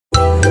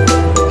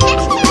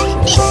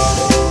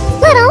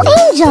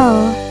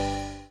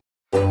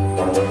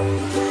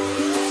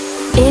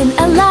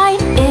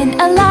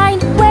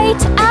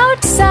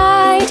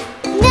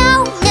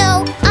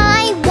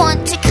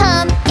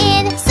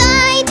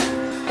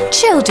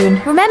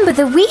Children, remember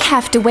that we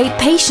have to wait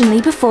patiently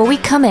before we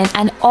come in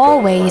and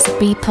always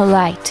be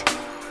polite.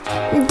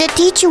 The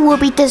teacher will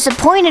be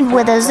disappointed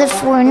with us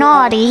if we're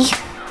naughty.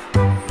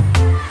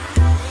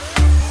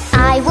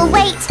 I will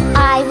wait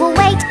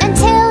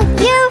until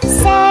you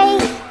say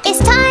it's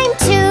time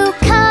to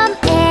come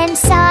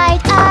inside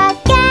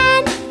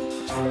again.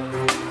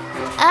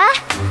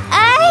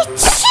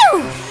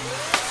 Achoo!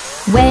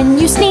 When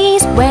you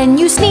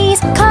sneeze,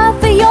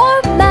 cover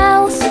your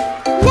mouth.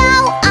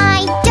 No,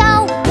 I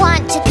don't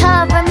want to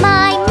cover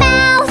my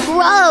mouth.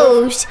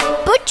 Gross!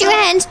 Put your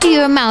hands to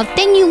your mouth,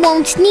 then you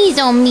won't sneeze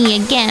on me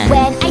again.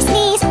 When I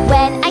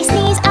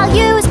sneeze, I'll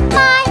use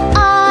my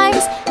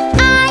arms.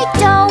 I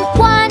don't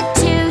want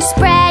to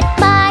spread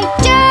my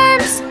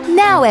germs.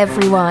 Now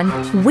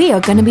everyone, we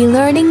are going to be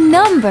learning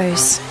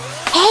numbers.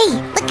 Hey,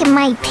 look at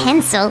my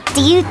pencil.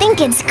 Do you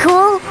think it's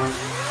cool?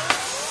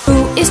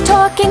 Who is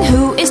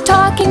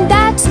talking?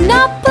 That's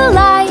not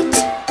polite.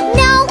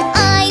 No,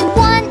 I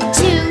want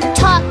to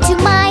talk to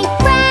my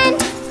friend.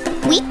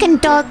 We can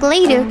talk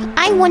later.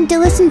 I want to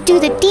listen to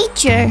the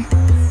teacher.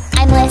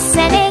 I'm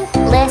listening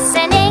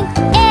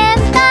in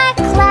the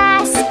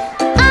class.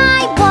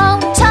 I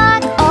won't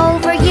talk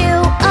over you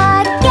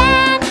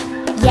again.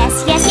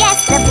 Yes,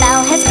 the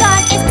bell has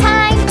gone. It's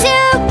time to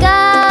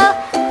go.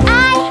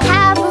 I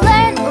have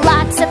learned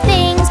lots of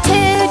things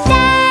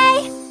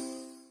today.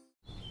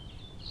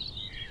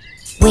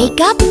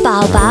 Wake up,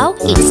 Bao Bao.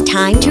 It's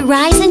time to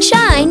rise and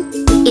shine.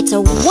 It's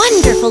a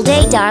wonderful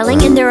day,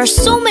 darling, and there are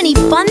so many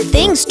fun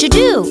things to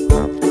do.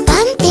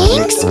 Fun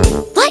things?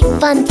 What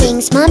fun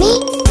things, Mommy?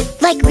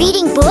 Like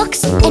reading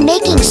books and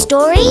making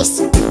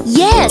stories?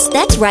 Yes,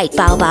 that's right,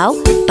 Bao Bao.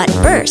 But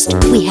first,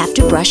 we have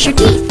to brush your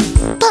teeth.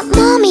 But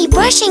Mommy,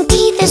 brushing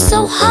teeth is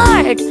so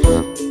hard.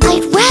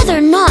 I'd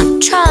rather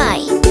not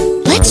try.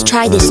 Let's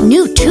try this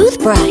new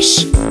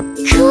toothbrush.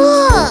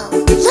 Cool!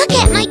 Look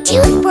at my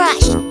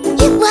toothbrush.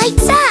 It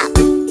lights up.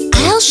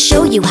 I'll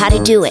show you how to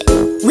do it.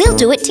 We'll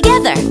do it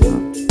together.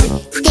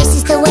 This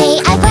is the way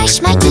I brush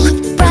my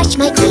teeth, brush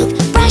my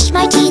teeth, brush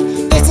my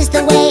teeth. This is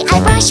the way I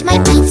brush my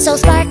teeth, so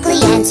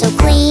sparkly and so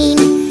clean.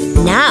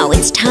 Now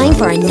it's time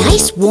for a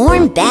nice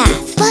warm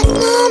bath. But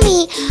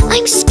Mommy,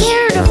 I'm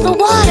scared of the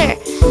water.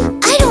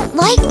 I don't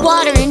like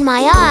water in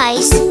my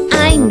eyes.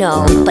 I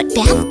know, but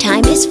bath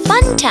time is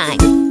fun time.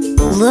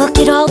 Look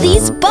at all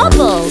these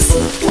bubbles.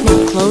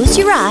 Now close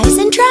your eyes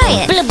and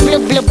try it. Blub,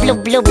 blub, blub,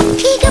 blub, blub.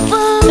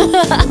 Peekaboo!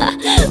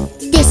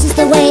 This is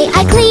the way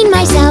I clean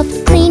myself,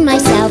 clean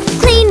myself,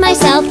 clean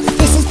myself.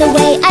 This is the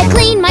way I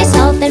clean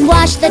myself and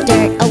wash the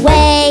dirt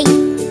away.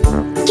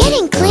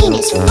 Getting clean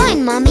is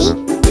fun, Mommy.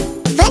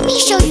 Let me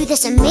show you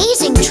this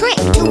amazing trick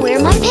to wear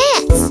my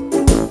pants.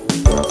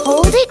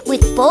 Hold it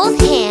with both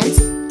hands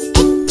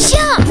and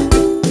jump!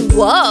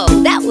 Whoa,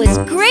 that was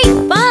great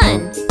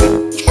fun!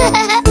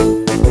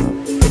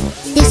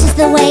 This is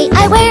the way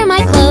I wear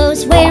my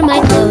clothes, wear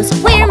my clothes,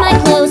 wear my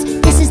clothes.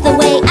 This is the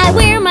way I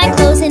wear my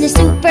clothes in a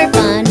super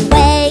fun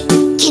way.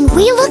 Can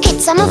we look at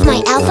some of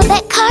my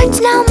alphabet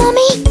cards now,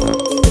 Mommy?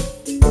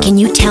 Can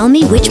you tell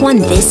me which one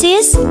this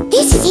is?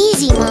 This is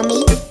easy,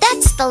 Mommy.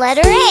 That's the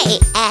letter A,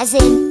 as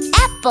in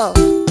apple.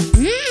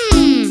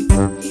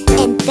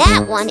 And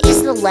that one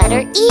is the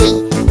letter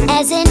E,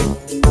 as in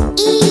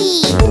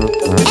E,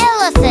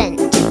 elephant.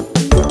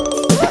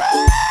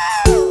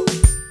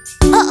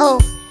 Uh-oh,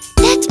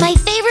 that's my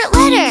favorite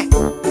letter.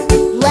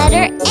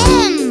 Letter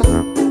M.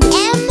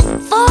 M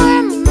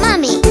for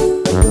Mommy.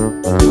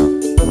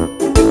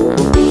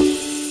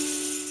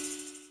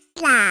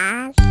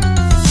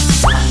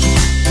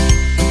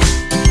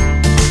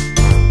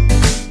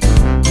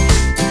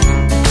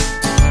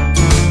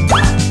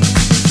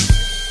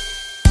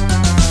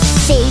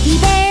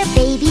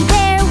 Baby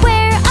bear,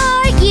 where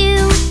are you?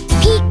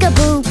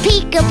 Peekaboo,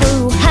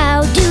 peekaboo,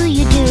 how do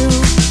you do?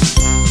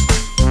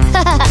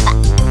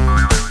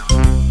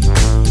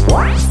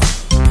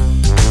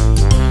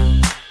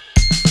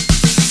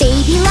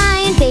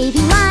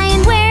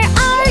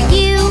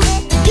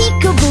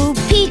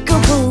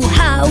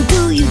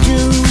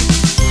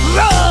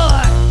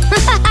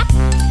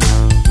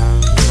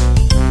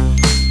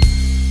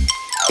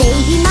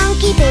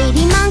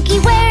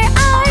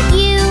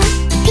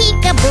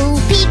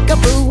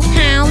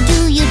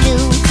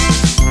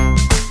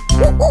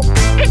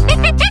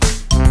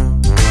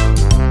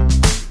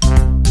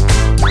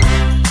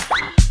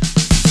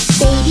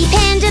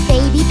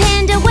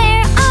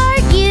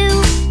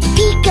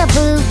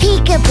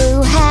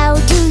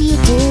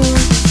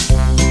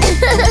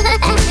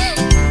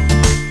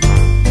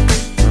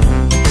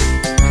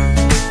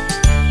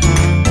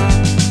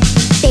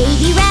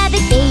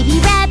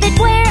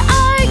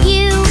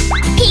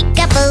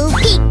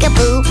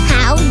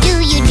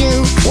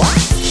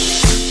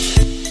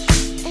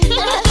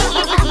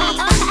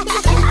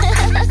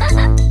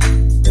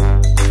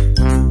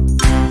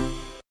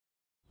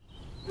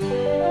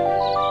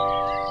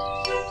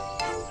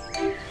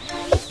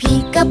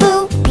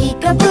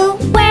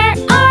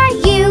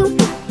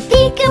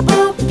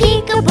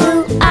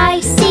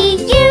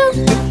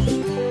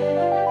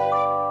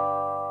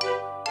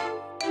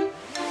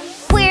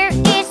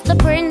 a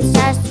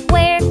princess,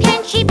 where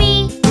can she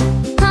be?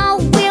 How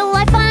will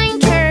I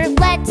find her?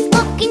 Let's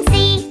look and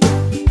see.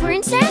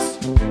 Princess,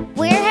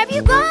 where have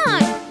you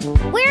gone?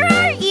 Where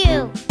are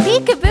you?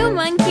 Peekaboo,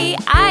 Monkey,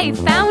 I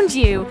found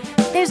you.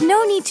 There's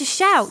no need to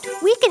shout.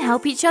 We can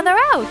help each other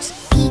out.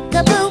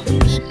 Peekaboo,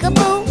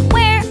 peekaboo,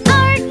 where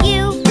are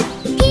you?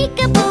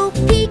 Peekaboo,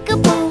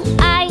 peekaboo,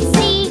 I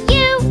see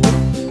you.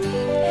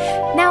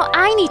 Now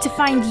I need to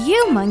find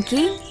you,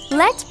 Monkey.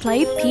 Let's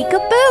play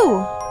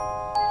Peekaboo.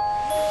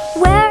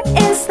 Where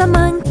is the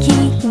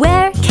monkey?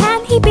 Where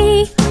can he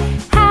be?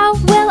 How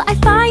will I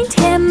find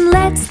him?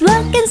 Let's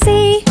look and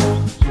see.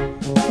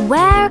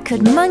 Where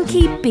could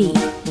Monkey be?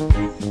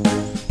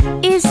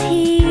 Is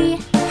he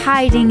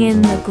hiding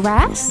in the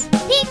grass?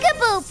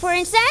 Peekaboo,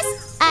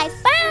 princess, I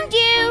found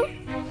you.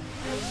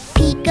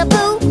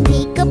 Peekaboo,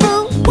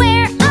 peekaboo,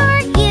 where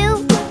are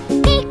you?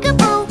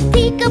 Peekaboo,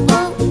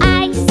 peekaboo,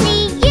 I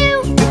see you.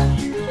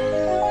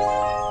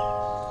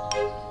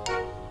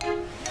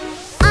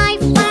 I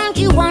found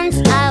you once,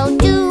 I'll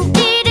do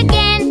it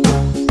again.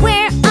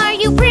 Where are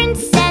you,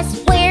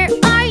 princess? Where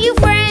are you,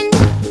 friend?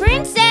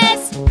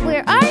 Princess,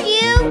 where are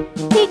you?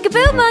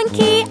 Peekaboo,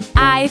 Monkey,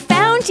 I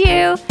found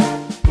you.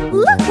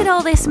 Look at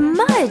all this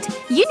mud.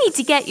 You need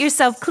to get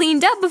yourself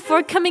cleaned up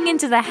before coming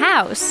into the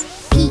house.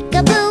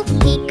 Peekaboo,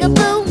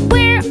 peekaboo,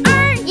 where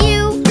are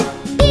you?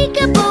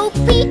 Peekaboo,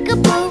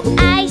 peekaboo,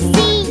 I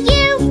see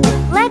you.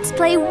 Let's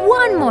play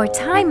one more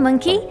time,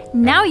 Monkey.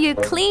 Now you're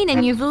clean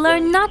and you've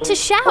learned not to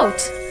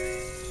shout.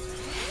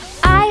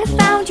 I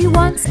found you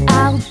once,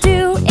 I'll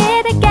do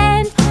it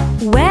again.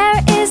 Where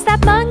is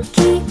that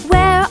monkey?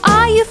 Where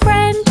are you,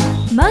 friend?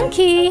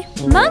 Monkey,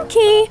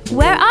 monkey,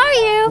 where are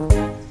you?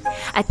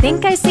 I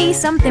think I see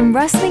something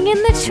rustling in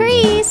the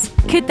trees.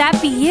 Could that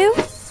be you?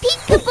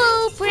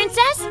 Peekaboo,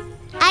 princess,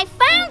 I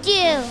found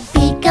you.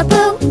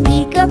 Peekaboo,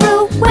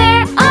 peekaboo,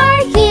 where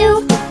are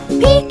you?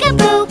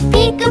 Peekaboo,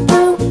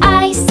 peekaboo,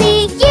 I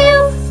see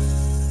you.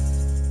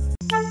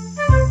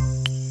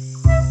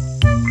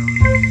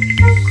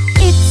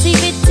 Itsy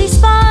Bitsy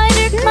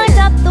Spider climbed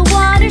up the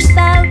water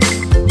spout.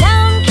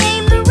 Down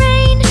came the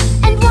rain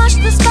and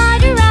washed the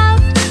spider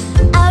out.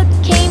 Out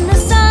came the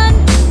sun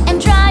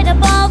and dried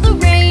up all the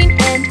rain.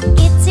 And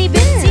Itsy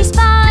Bitsy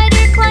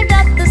Spider climbed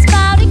up the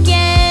spout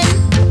again.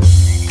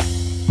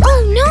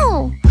 Oh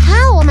no!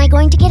 How am I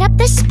going to get up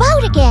this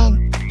spout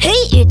again?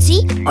 Hey,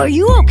 Itsy, are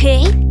you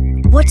okay?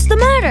 What's the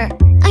matter?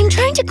 I'm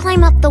trying to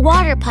climb up the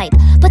water pipe,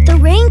 but the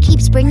rain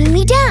keeps bringing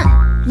me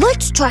down.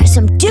 Let's try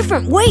some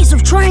different ways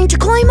of trying to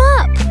climb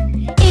up.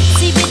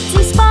 Itsy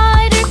Bitsy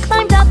Spider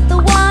climbed up the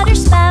water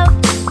spout.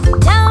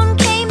 Down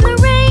came the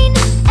rain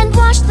and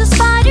washed the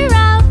spider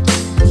out.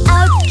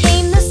 Out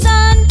came the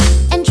sun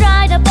and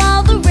dried up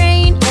all the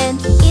rain. And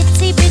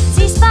Itsy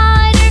Bitsy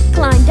Spider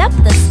climbed up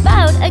the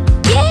spout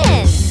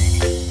again.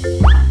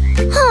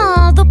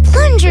 Oh, the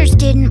plungers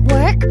didn't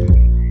work.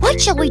 What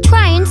shall we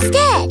try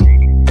instead?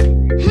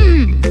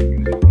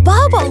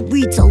 Bao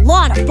reads a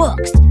lot of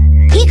books.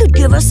 He could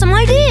give us some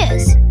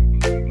ideas.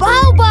 Bao,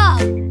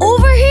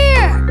 over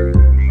here.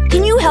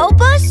 Can you help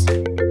us?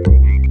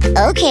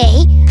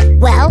 Okay,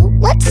 well,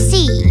 let's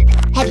see.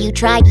 Have you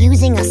tried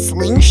using a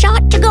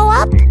slingshot to go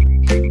up?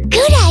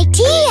 Good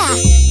idea!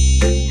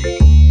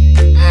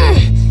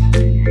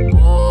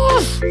 Whoa!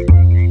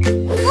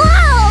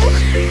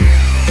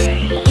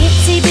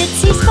 Itsy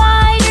Bitsy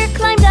Spider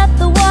climbed up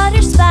the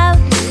water spout.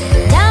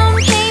 Down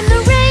came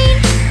the rain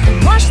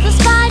and washed the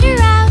spider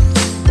out.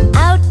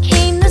 Out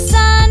came the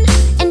sun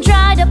and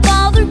dried up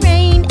all the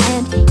rain.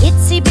 And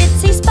Itsy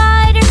Bitsy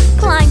Spider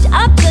climbed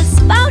up the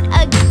spout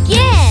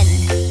again.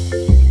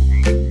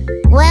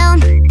 Well,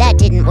 that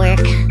didn't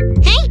work.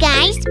 Hey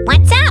guys,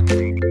 what's up?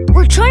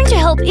 We're trying to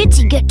help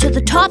Itsy get to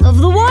the top of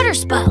the water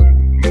spout.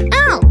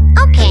 Oh,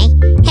 okay.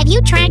 Have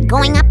you tried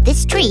going up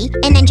this tree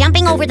and then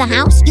jumping over the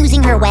house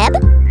using her web?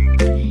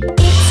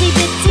 Itsy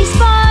Bitsy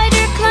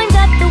Spider climbed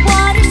up the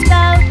water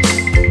spout.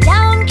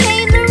 Down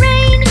came the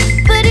rain,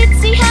 but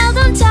Itsy held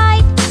on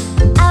tight.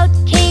 Out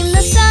came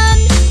the sun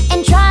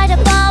and dried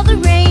up all the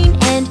rain.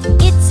 And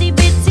Itsy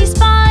Bitsy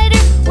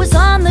Spider was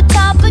on the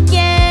top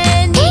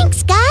again.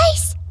 Thanks,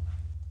 guys!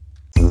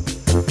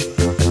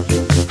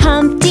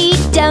 Humpty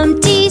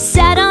Dumpty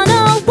sat on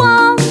a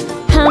wall.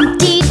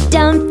 Humpty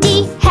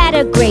Dumpty had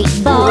a great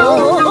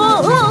fall.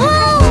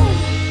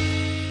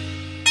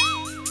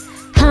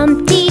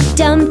 Humpty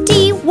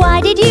Dumpty, why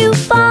did you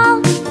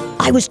fall?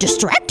 I was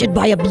distracted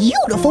by a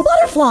beautiful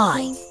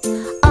butterfly.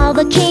 All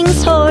the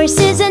king's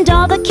horses and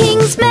all the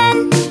king's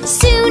men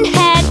soon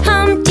had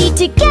Humpty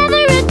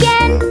together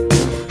again.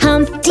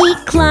 Humpty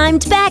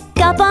climbed back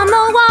up on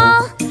the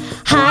wall,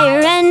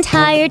 higher and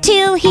higher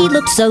till he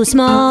looked so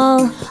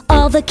small.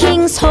 All the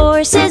king's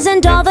horses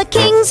and all the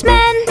king's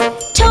men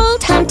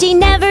told Humpty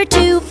never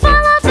to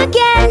fall off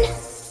again.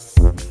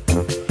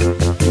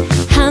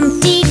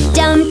 Humpty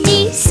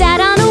Dumpty sat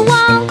on a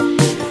wall.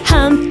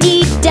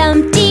 Humpty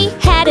Dumpty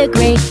had a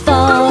great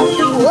fall.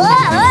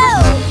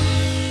 Whoa!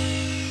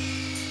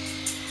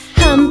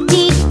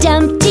 Humpty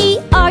Dumpty,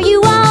 are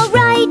you all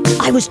right?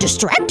 I was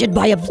distracted distracted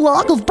by a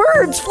flock of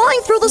birds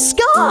flying through the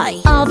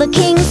sky. All the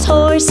king's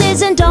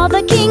horses and all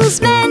the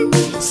king's men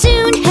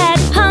soon had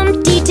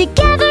Humpty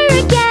together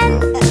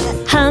again.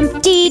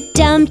 Humpty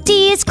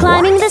Dumpty is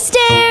climbing the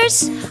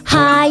stairs,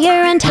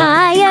 higher and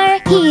higher,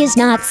 he is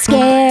not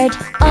scared.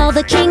 All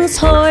the king's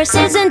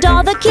horses and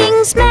all the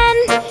king's men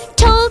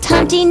told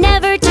Humpty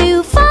never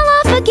to fall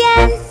off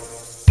again.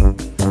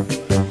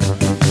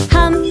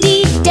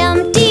 Humpty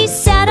Dumpty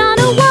sat on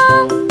a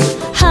wall.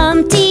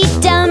 Humpty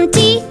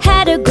Dumpty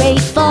had a great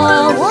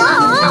fall.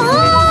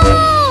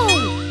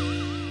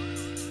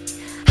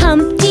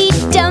 Humpty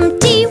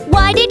Dumpty,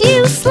 why did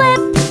you slip?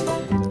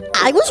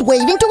 I was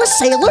waving to a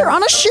sailor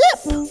on a ship.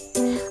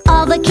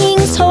 All the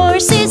king's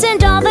horses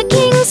and all the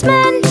king's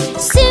men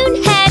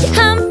soon had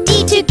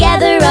Humpty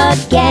together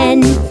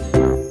again.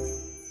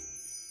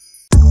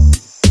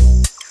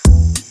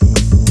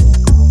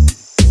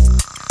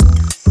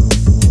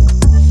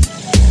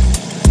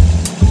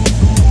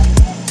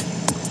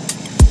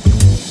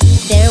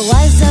 There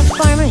was a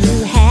farmer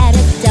who had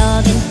a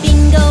dog, and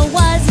Bingo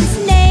was his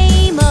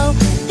name. Oh,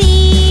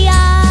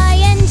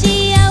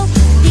 B-I-N-G-O,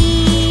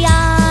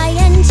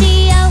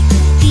 B-I-N-G-O,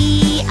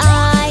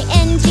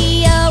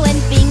 B-I-N-G-O, and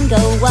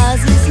Bingo was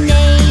his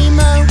name.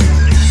 Oh.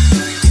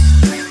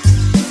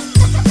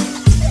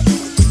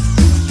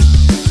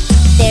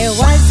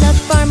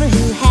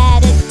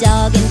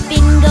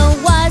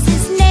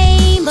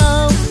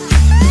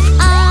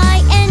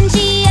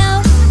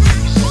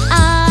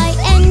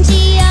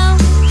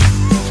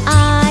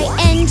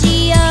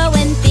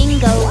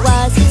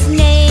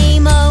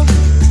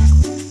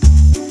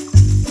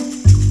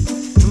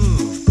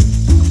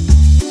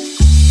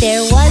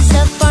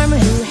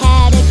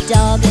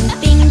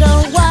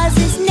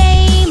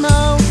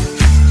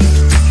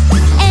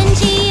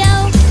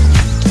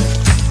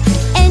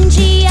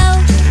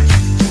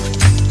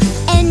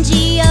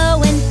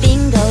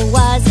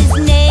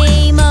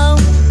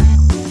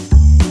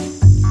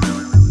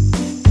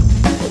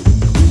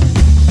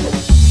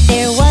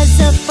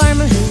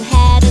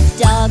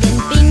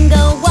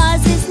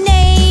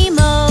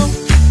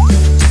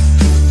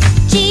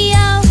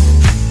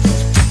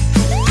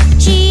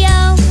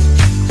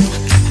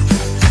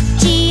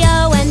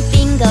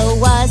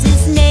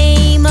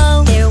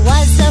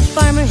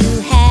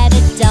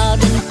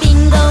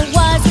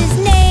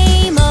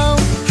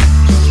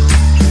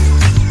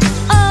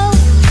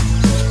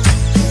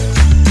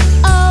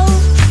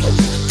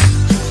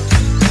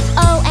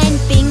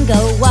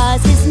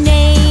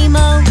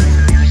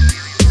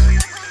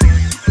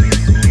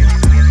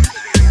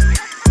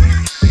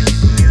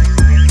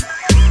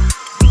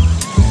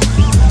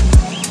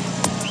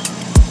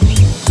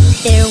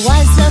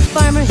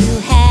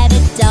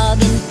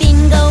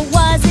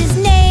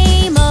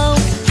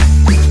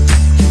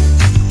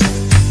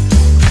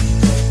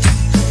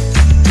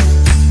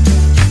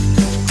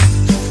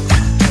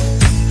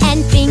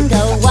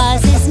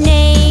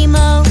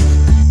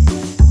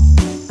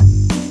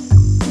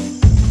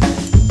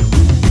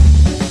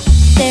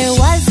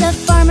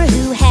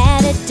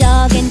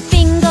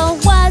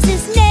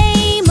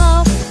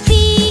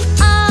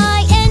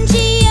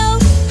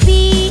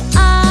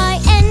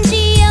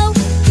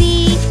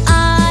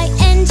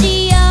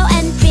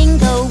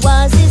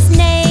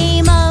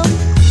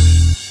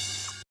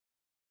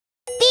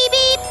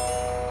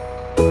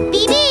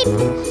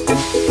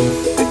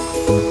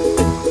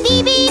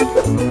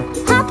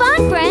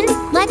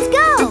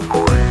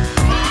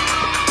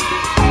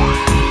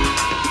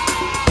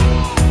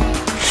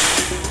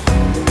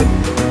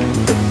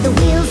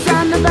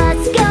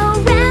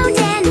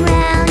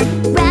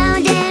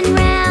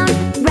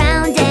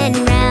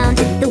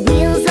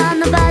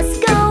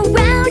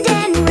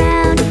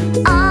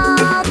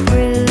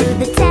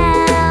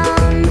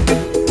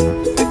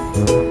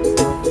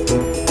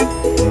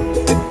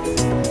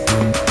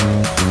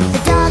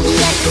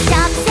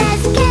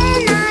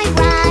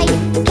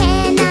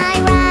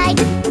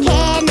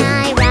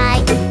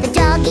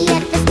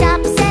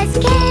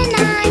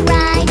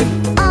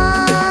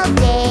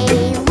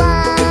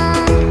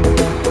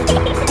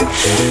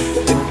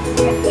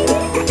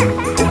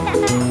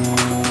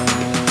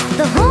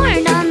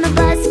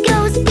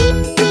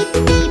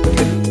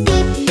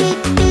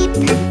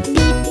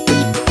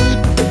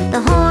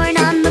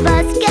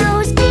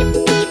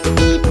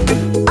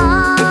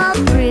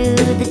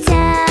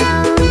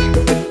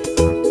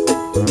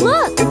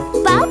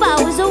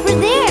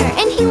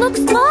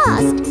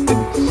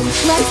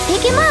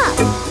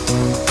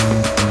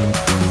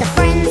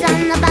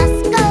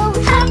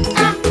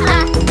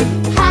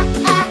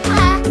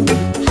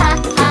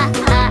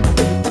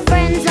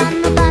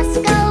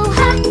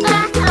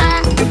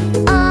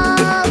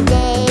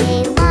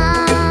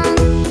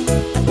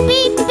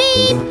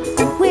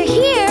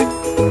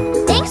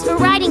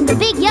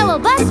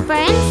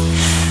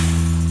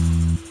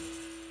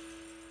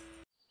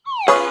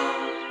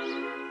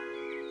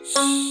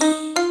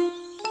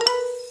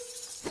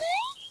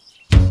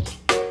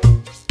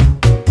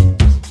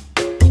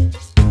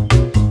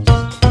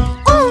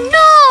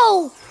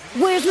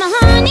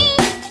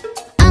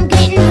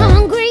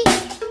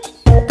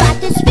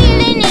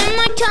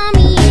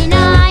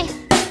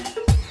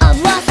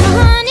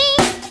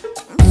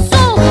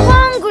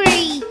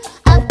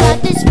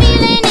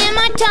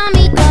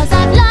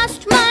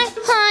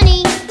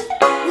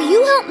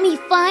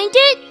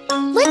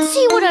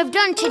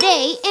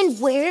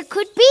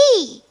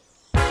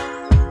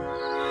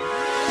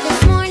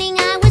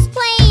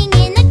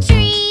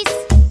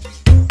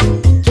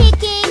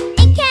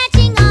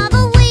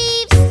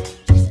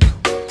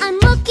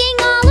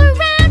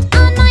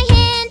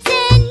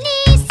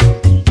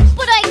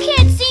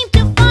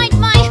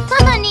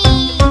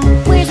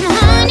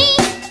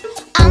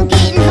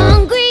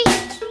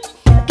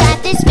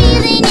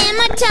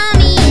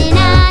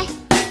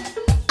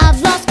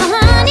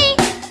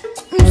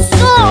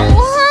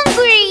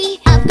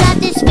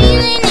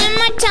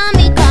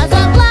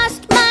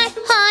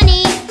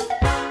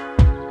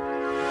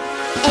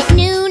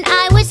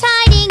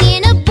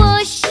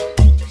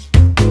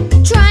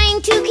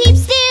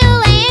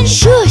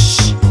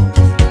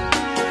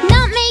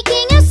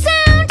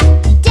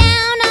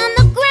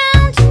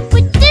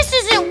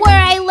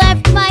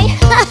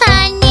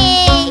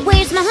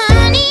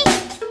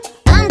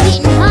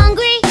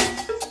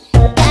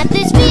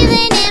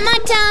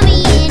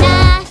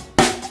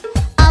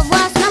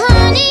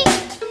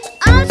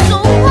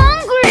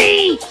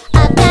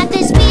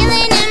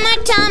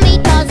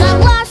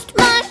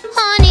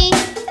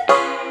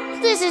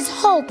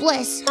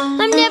 hopeless.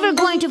 I'm never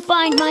going to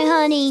find my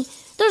honey.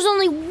 There's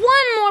only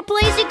one more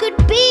place it could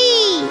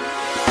be.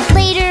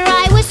 Later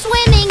I was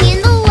swimming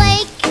in the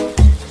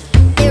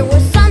lake. There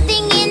was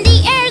something in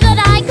the air that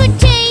I could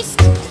taste.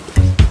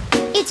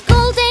 It's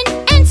golden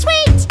and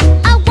sweet,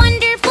 a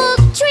wonderful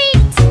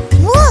treat.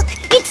 Look,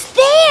 it's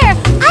there!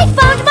 I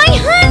found my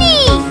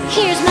honey!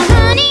 Here's my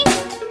honey.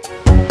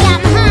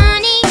 Got my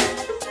honey.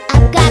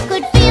 I've got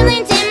good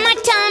feelings in my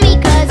tummy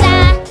 'cause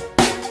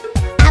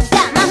I've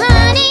got my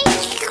honey.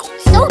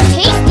 So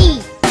tasty.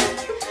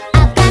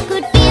 I've got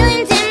good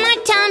feelings in my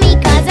tummy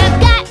 'cause I've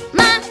got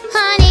my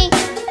honey.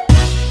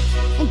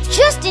 And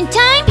just in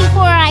time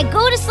before I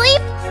go to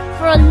sleep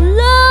for a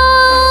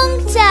long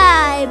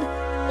time.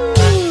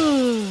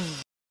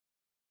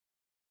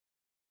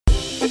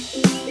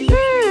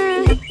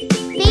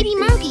 Baby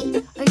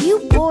monkey, are you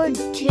bored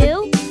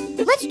too?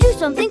 Let's do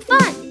something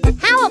fun.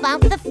 How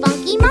about the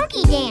funky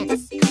monkey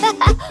dance?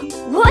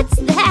 What's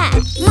that?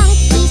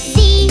 Monkey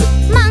see,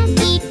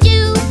 monkey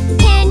do.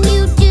 Can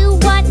you do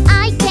what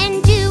I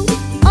can do?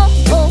 Oh,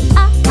 oh,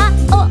 ah, ah,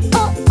 oh,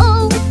 oh,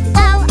 oh.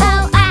 Oh,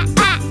 oh, ah,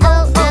 ah,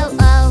 oh, oh,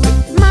 oh.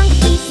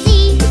 Monkey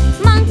see,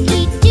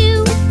 monkey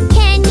do.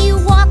 Can you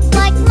walk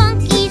like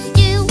monkeys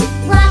do?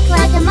 Walk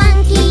like a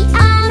monkey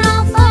on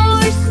all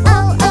fours.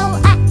 Oh, oh,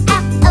 ah,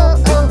 ah, oh,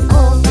 oh,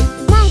 oh.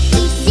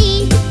 Monkey see,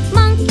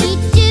 monkey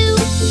do.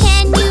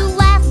 Can you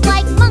laugh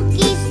like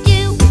monkeys do?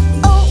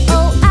 Oh,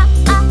 oh, ah,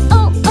 ah,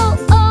 oh, oh,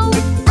 oh.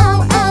 Oh,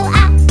 oh,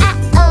 ah, ah,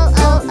 oh,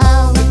 oh,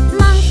 oh.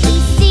 Monkey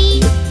see,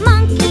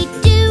 monkey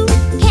do.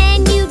 Can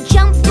you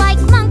jump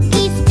like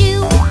monkeys do?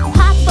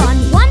 Hop on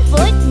one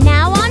foot,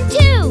 now on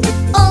two.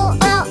 Oh,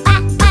 oh,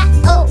 ah, ah,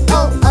 oh,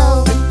 oh, oh.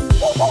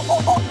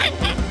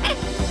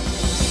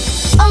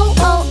 Oh,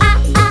 oh, ah,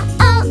 ah,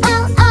 oh,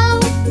 oh, oh.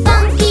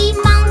 Funky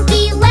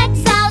monkey,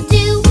 let's all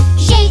do.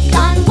 Shake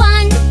on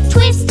one,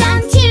 twist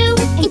on two,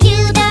 and do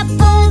the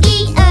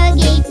boogie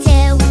oogie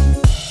too.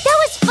 That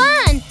was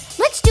fun.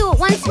 Let's do it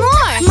once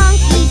more.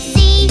 Monkey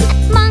see,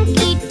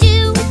 monkey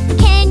do.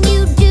 Can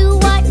you do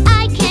what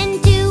I can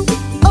do?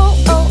 Oh,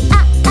 oh,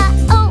 ah, ah,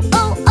 oh,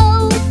 oh,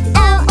 oh.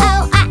 Oh,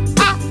 oh, ah,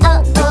 ah,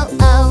 oh, oh,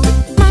 oh.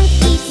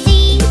 Monkey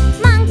see,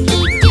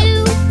 monkey do.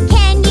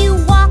 Can you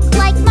walk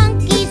like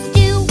monkeys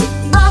do?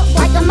 Walk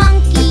like a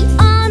monkey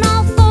on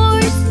all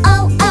fours.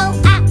 Oh, oh,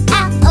 ah,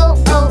 ah, oh,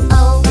 oh,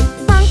 oh.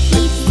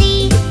 Monkey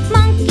see,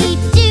 monkey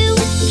do.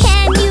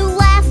 Can you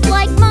laugh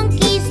like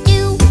monkeys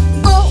do?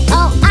 Oh,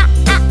 oh, ah,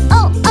 ah,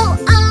 oh, oh,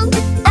 oh.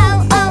 Oh,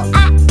 oh,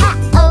 ah, ah,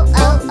 oh,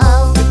 oh,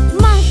 oh.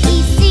 Monkey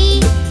see,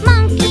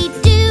 monkey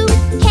do.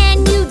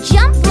 Can you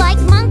jump like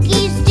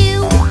monkeys do?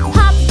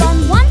 Hop on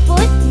one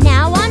foot,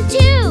 now on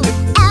two.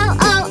 Oh,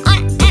 oh,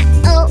 ah, ah,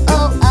 oh,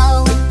 oh,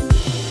 oh.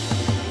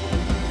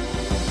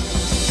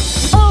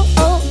 Oh,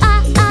 oh,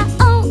 ah, ah,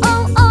 oh,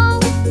 oh, oh.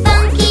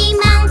 Funky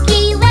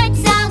monkey,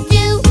 let's all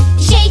do.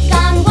 Shake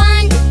on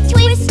one,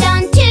 twist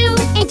on two,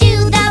 and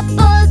do the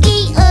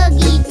boogie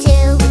oogie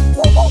too.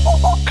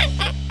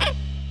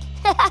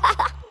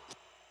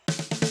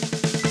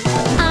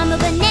 I'm a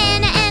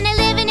banana and I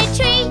live in a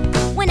tree.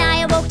 When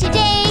I awoke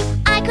today,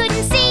 I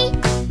couldn't see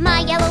my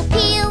yellow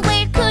peel.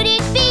 Where could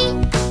it be?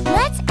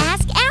 Let's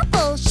ask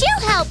Apple.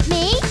 She'll help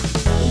me.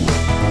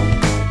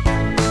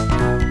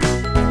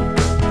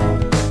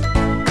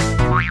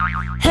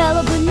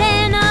 Hello,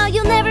 banana,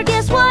 you'll never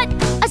guess what.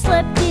 I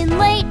slept in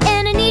late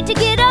and I need to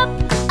get up.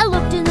 I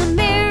looked in the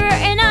mirror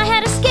and I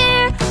had a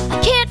scare. I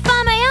can't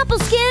find my apple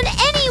skin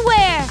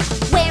anywhere.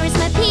 Where is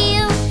my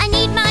peel? I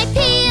need my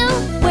peel.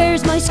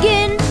 Where's my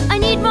skin? I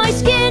need my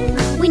skin.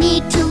 We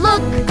need to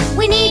look.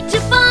 We need to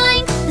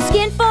find the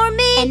skin for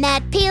me. And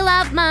that peel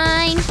of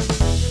mine.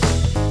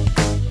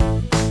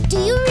 Do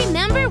you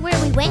remember where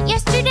we went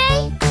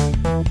yesterday?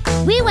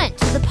 We went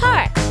to the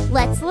park.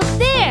 Let's look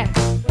there.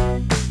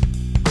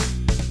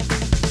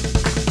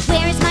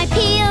 Where is my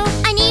peel?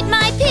 I need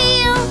my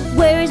peel.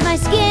 Where is my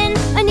skin?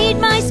 I need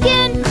my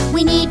skin.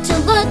 We need to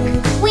look.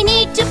 We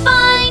need to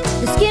find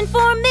The skin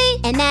for me.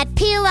 and that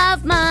peel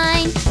of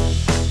mine.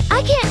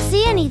 I can't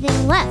see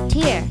anything left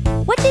here.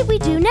 What did we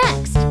do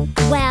next?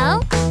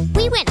 Well,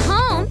 we went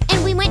home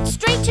and we went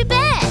straight to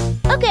bed.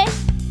 Okay,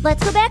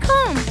 let's go back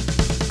home.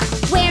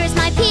 Where is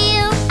my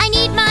peel? I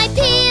need my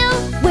peel.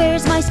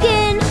 Where's my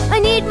skin? I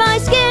need my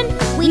skin.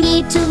 We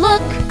need to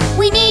look.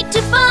 We need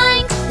to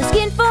find The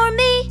skin for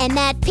me. and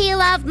that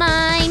peel of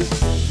mine.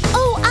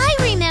 Oh, I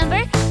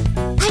remember.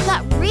 I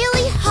got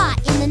really hot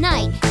in the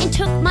night and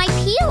took my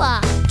peel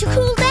off to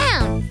cool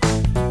down.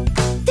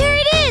 There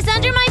it is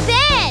under my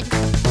bed.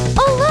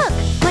 Oh, look,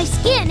 my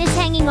skin is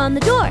hanging on the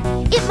door.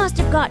 It must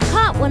have got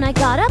caught when I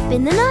got up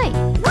in the night.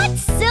 What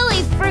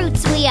silly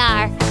fruits we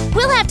are.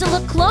 We'll have to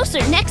look closer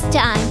next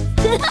time.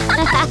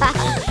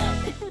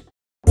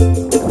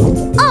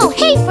 Oh,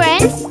 hey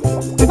friends!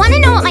 Want to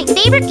know what my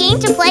favorite game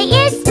to play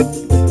is?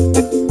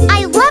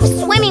 I love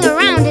swimming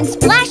around and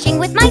splashing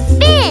with my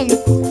fin.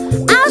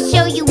 I'll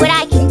show you what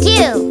I can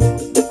do.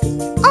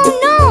 Oh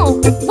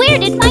no! Where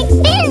did my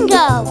fin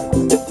go?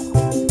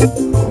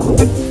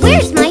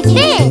 Where's my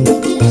fin?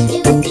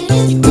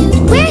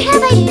 Where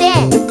have I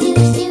been?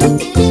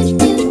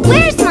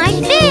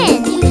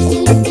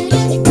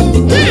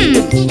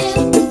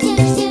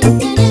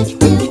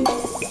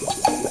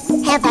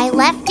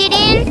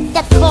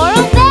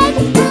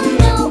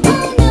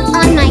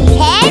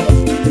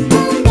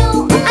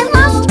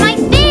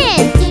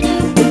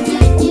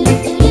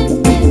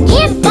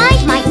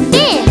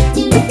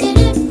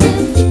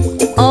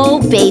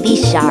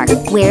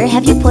 Where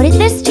have you put it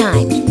this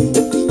time?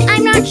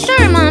 I'm not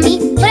sure,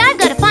 Mommy, but I've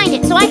got to find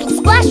it so I can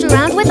splash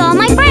around with all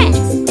my friends.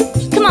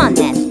 Come on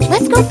then,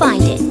 let's go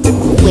find it.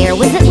 Where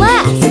was it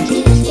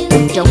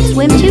last? Don't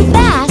swim too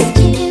fast.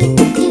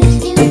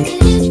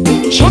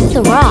 Check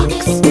the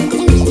rocks.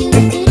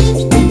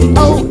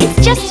 Oh,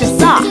 it's just a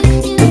sock.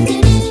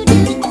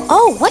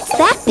 Oh, what's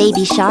that,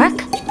 baby shark?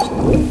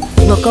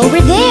 Look over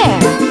there.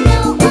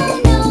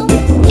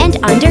 And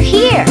under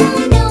here.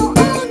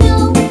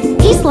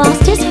 He's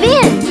lost his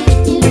fin.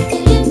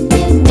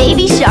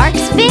 Baby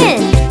shark's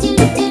fin.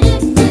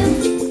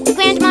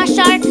 Grandma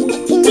Shark,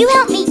 can you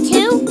help me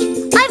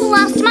too? I've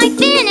lost my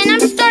fin and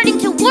I'm starting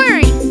to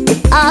worry.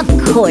 Of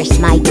course,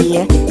 my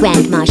dear.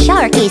 Grandma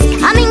Shark is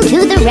coming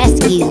to the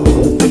rescue.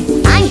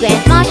 I'm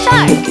Grandma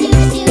Shark.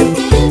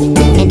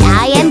 And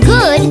I am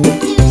good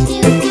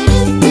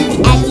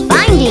at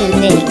finding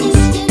things.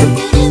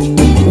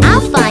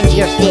 I'll find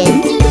your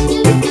fin.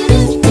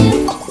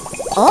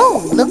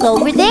 Oh, look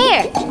over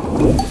there.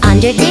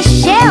 Under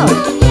this shell.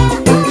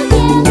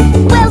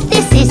 Well,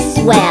 this is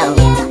swell.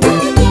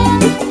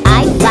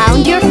 I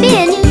found your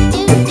fin.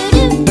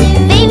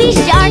 Baby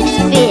shark's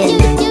fin.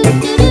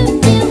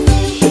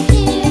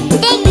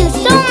 Thank you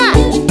so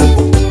much.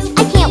 I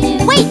can't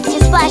wait to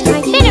splash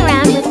my fin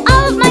around with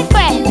all of my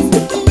friends.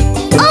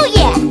 Oh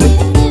yeah.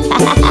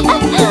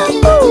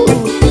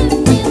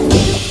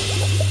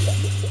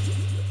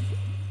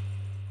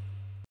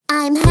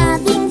 I'm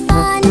having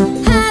fun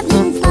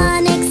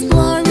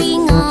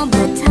exploring all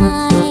the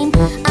time.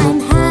 I'm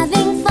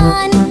having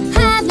fun.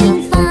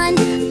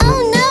 Oh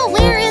no,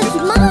 where is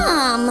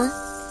Mom?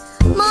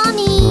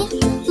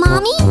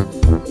 Mommy,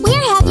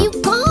 where have you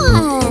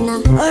gone?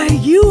 Are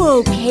you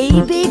okay,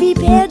 baby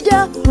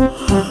panda?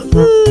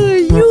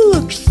 You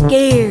look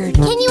scared.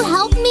 Can you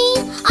help me?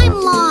 I'm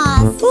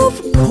lost.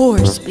 Of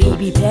course,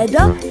 baby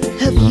panda.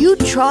 Have you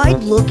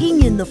tried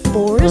looking in the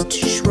forest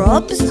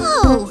shrubs?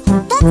 Oh,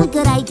 that's a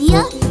good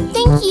idea.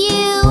 Thank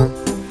you.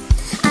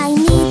 I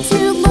need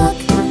to look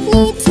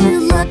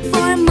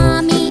for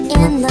Mommy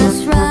in the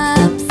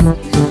shrubs.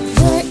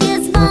 Where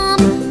is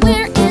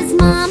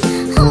Mom?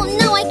 Oh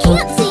no, I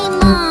can't see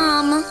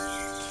Mom.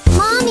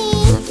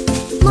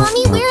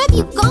 Mommy, where have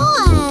you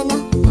gone?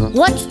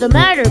 What's the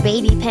matter,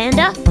 baby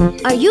panda?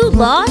 Are you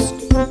lost?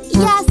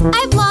 Yes,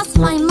 I've lost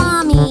my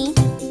Mommy.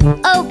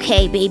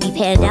 Okay, baby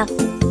panda.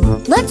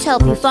 Let's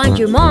help you find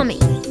your mommy.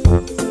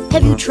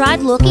 Have you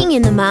tried looking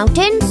in the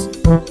mountains?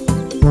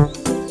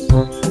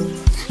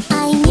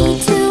 I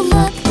need to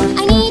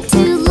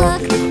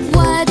look.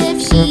 What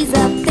if she's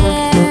up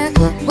there?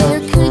 Where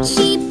could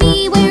she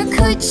be?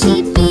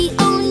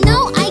 Oh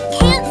no, I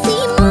can't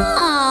see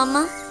Mom.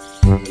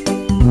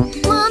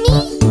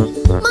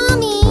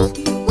 Mommy,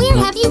 where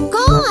have you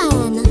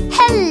gone?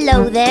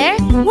 Hello there.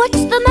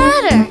 What's the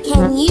matter?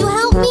 Can you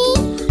help me?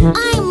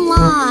 I'm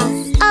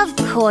lost. Of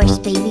course,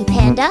 baby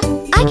panda.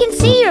 I can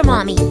see your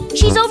mommy.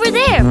 She's over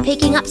there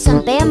picking up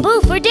some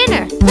bamboo for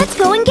dinner. Let's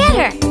go and get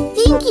her.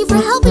 Thank you for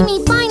helping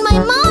me find my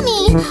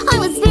Mommy. I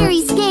was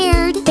very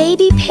scared.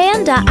 Baby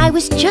panda, I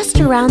was just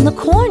around the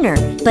corner.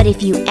 But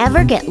if you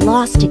ever get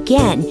lost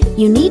again,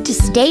 you need to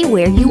stay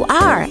where you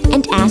are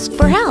and ask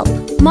for help.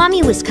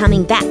 Mommy was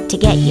coming back to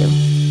get you.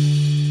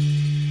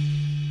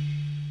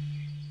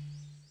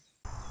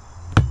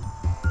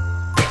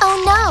 Oh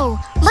no,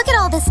 look at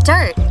all this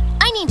dirt.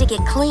 I need to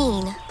get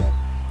clean.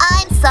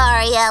 I'm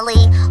sorry,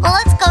 Ellie. Well,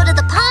 let's go to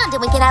the pond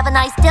and we can have a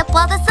nice dip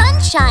while the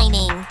sun's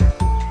shining.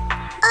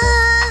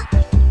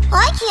 Well,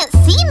 I can't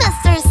see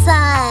Mr.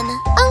 Sun.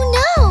 Oh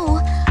no!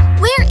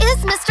 Where is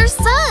Mr.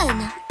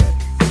 Sun?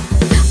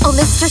 Oh,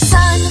 Mr.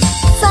 Sun,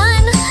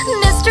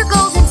 Mr.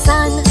 Golden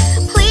Sun,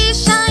 please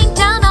shine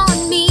down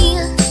on me.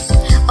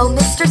 Oh,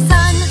 Mr.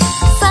 Sun,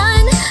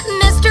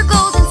 Mr.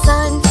 Golden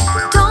Sun,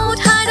 don't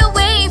hide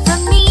away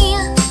from me.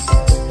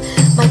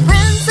 My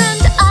friends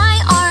and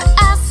I are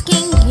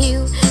asking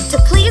you to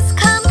please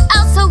come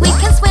out so we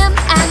can swim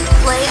and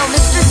play. Oh,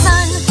 Mr.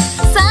 Sun,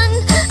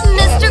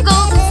 Mr.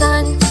 Golden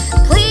Sun,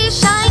 please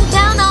shine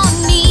down on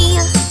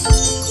me.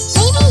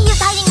 Maybe he's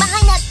hiding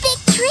behind that big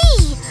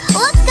tree.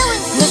 Let's go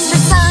and Mr.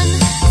 Sun,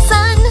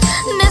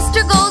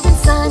 Mr. Golden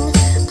Sun,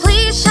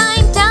 please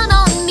shine down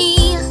on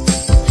me.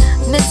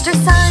 Mr.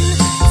 Sun,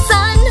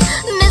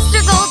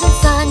 Mr. Golden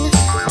Sun,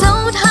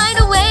 don't hide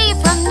away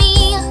from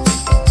me.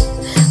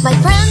 My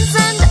friends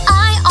and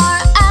I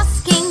are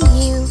asking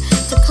you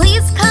to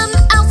please come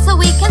out so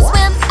we can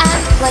swim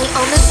and play.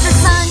 Oh, Mr.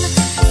 Sun,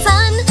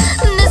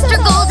 Mr.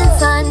 Golden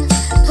Sun,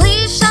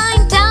 please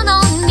shine down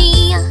on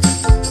me.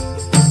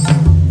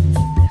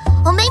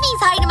 Well, maybe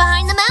he's hiding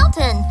behind the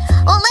mountain.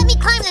 Well, let me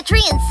climb the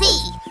tree and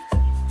see.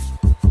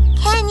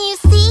 Can you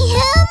see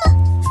him?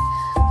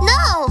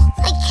 No,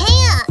 I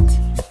can't.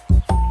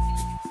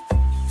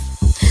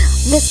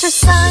 Mr.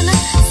 Sun,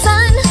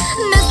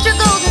 Mr.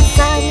 Golden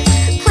Sun,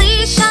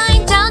 please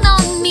shine down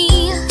on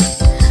me.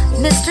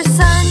 Mr.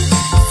 Sun,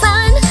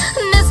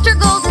 Mr.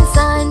 Golden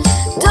Sun,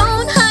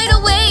 don't hide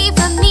away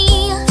from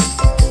me.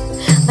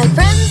 My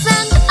friends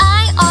and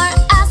I are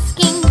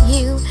asking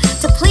you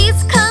to please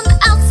come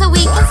out so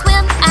we can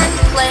swim and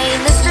play.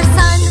 Mr.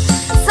 Sun,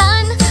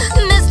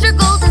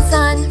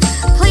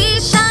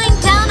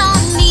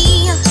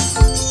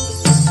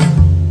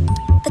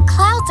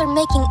 clouds are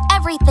making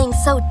everything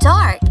so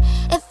dark.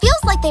 It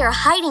feels like they are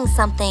hiding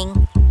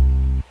something.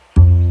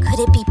 Could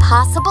it be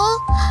possible?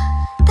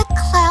 The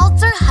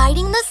clouds are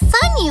hiding the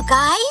sun, you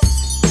guys.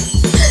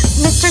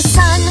 Mr.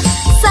 Sun,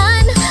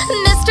 Sun,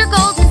 Mr.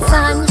 Golden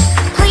Sun,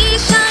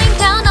 please shine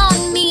down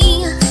on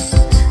me.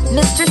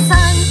 Mr.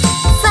 Sun,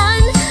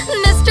 Sun,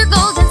 Mr.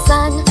 Golden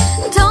Sun,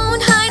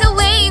 don't hide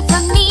away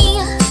from me.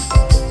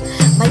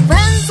 My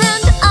friends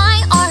and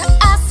I are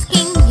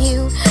asking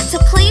you to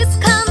please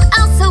come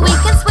out so we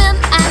can swim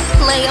and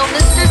play. Oh,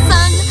 Mr.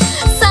 Sun,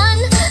 Sun,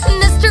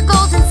 Mr.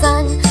 Golden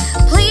Sun,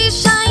 please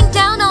shine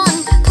down on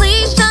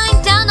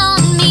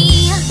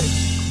me.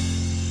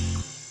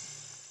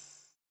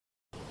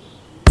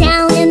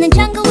 Down in the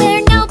jungle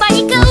where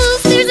nobody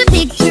goes, there's a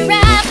big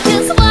giraffe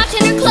just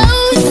washing her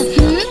clothes.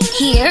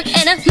 Here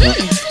and a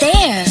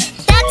there.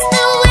 That's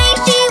the way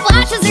she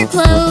washes her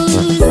clothes.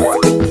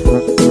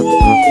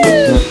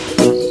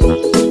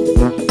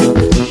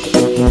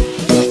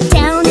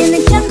 Down in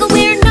the jungle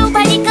where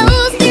nobody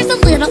goes, there's a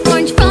little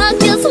orange frog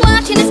just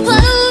washing his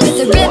clothes.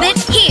 There's a ribbit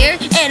here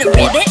and a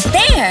ribbit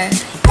there.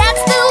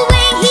 That's the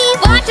way he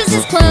washes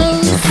his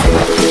clothes.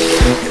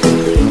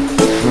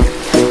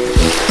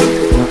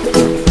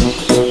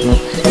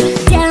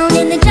 Down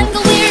in the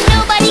jungle where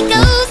nobody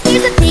goes,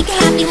 there's a big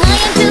happy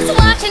lion just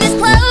washing his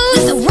clothes.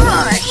 There's a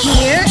roar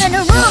here and a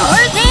roar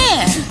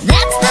there.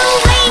 That's the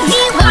way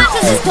he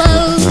washes his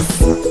clothes.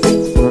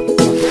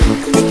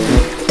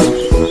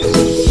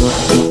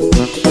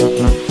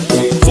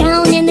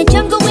 Down in the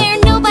jungle where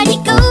nobody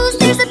goes,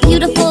 there's a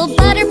beautiful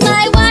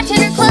butterfly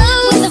washing her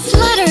clothes. With a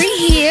flutter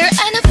here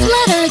and a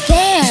flutter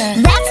there.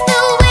 That's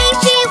the way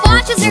she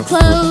washes her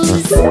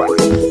clothes.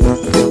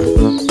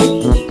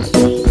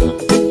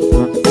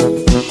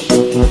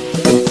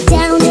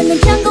 Down in the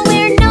jungle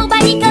where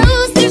nobody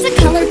goes, there's a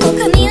colorful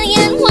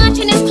chameleon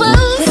washing his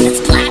clothes. With a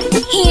splat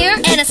here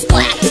and a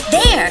splat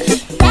there.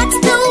 That's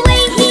the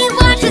way he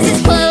washes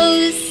his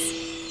clothes.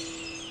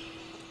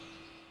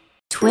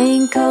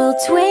 Twinkle,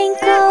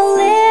 twinkle,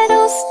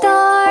 little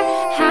star,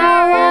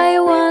 how I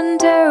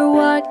wonder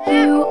what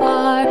you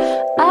are.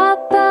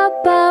 Up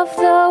above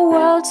the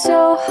world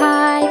so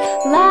high,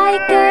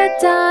 like a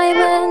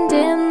diamond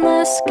in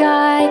the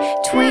sky.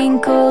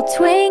 Twinkle,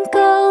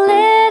 twinkle,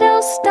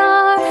 little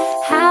star,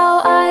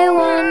 how I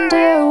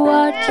wonder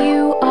what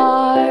you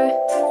are.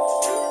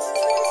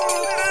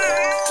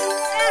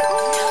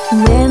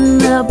 When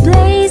the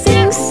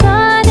blazing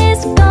sun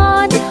is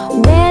gone,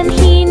 when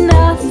he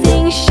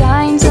nothing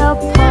shines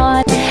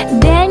upon,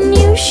 then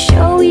you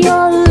show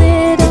your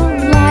little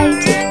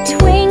light.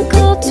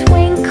 Twinkle,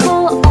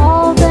 twinkle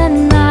all the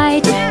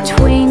night.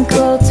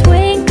 Twinkle,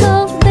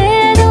 twinkle,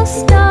 little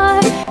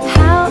star,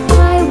 how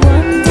I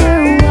wonder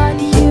what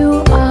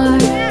you are.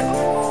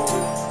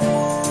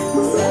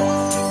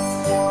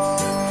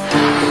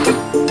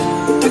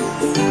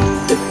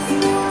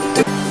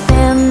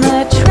 And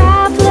the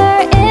traveler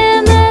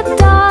in the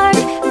dark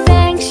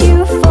thanks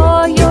you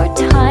for your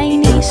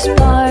tiny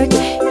spark.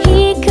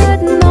 He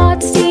could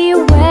not see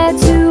where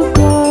to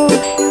go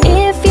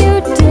if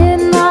you did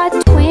not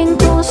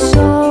twinkle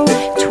so.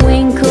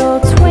 Twinkle,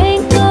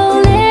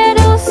 twinkle,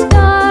 little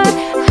star,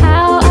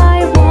 how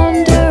I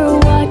wonder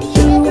what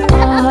you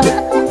are.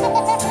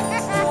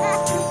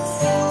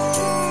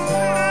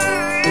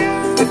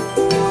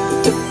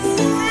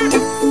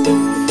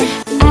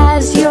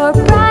 As your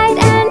bright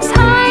and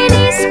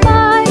tiny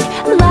spark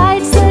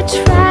lights the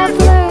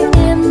traveler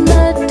in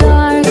the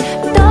dark,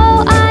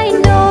 though I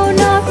know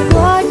not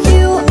what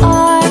you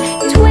are.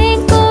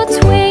 Twinkle,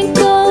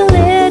 twinkle,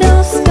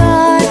 little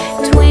star.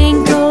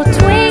 Twinkle,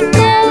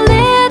 twinkle,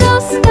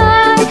 little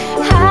star,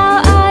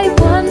 how I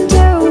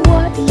wonder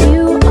what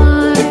you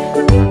are.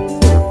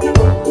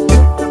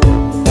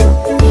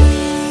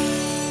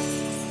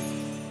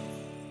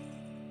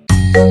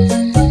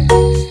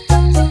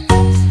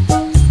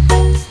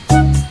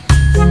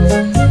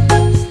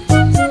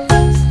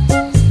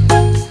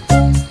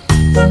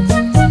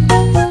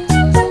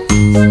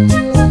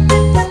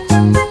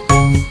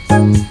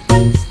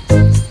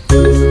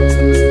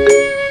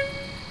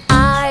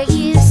 Are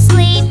you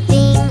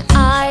sleeping?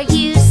 Are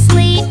you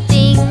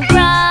sleeping,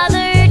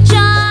 Brother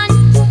John?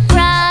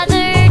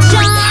 Brother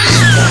John.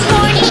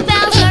 Morning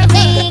bells are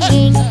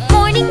ringing.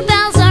 Morning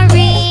bells are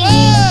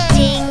ringing.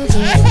 Ding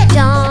ding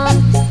dong.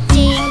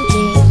 Ding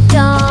ding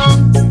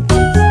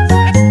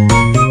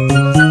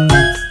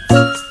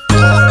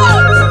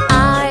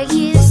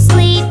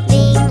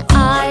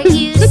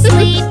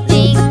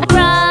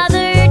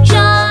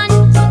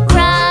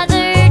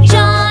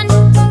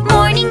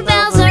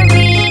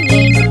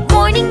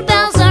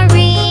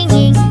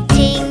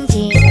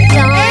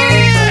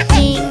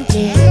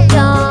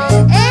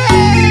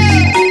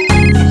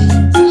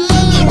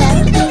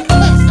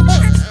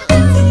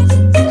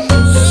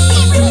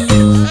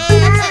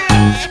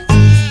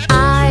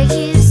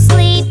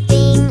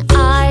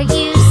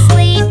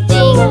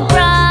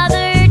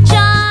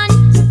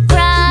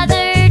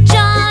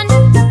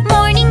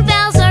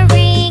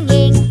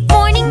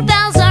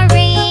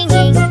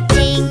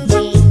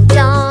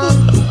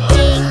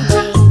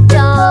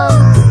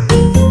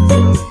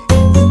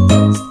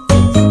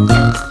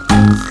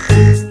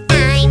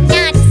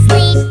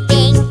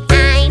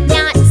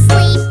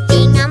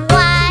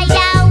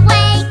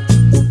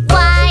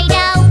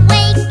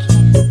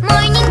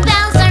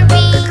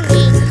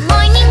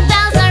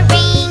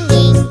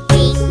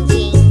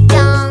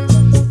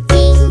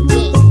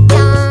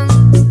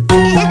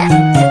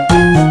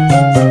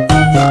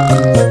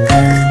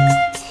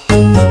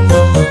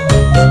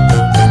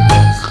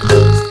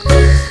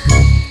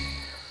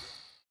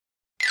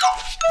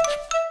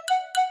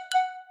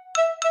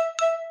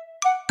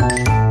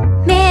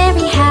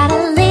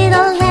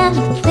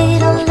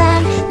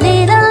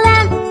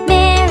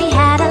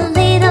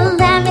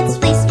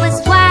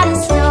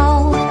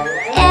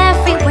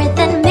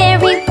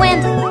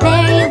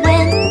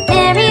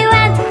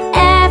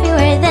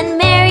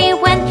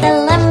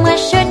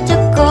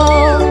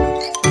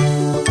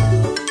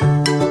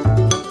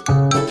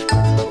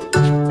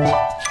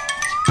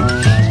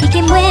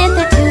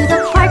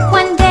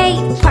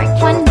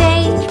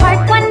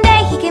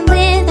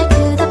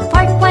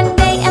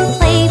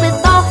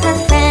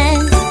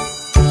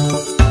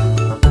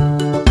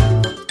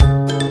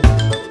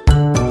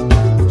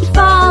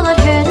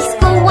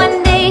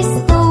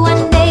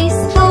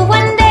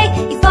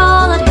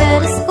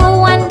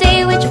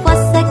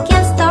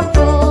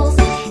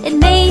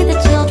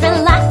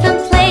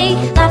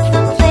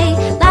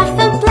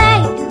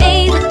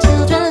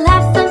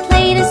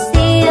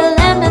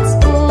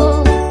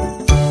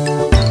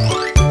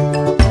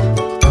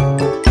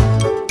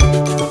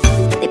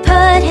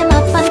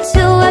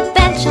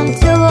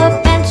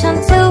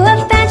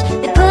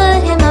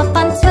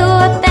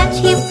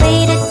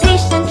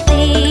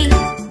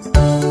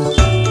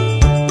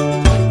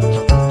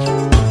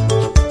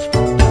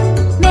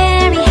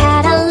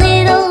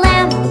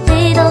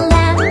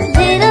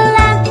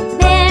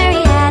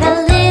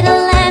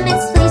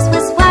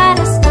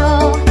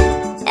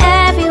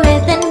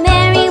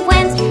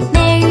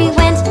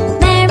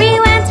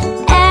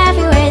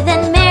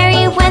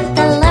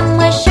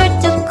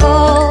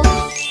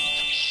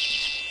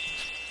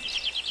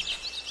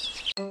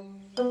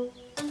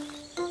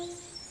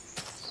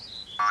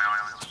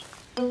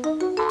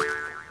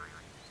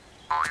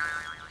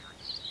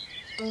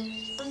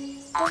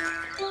Found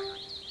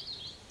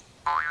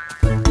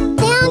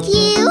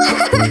you!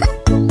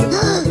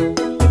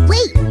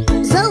 Wait,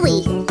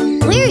 Zoe,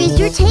 where is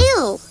your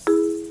tail?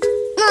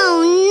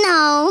 Oh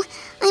no,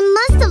 I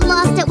must have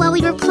lost it while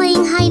we were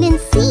playing hide and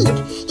seek.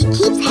 It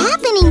keeps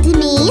happening to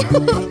me.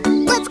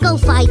 Let's go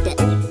find it.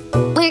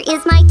 Where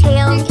is my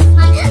tail?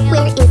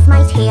 Where is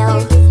my tail?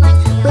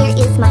 Where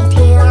is my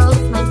tail?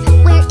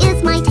 Where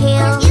is my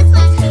tail?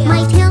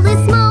 My tail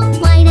is small,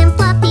 white and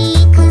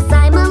fluffy, 'cause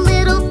I'm a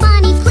little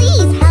bunny.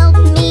 Please help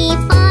me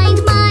find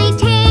my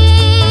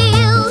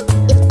tail.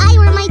 If I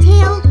were my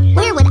tail,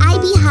 where would I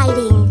be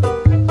hiding?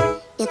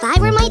 If I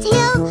were my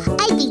tail,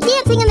 I'd be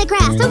dancing in the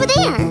grass over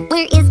there.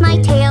 Where is my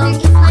tail?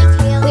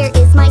 Where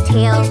is my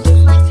tail?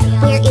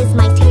 Where is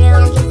my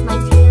tail?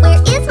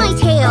 Where is my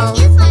tail?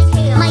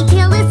 My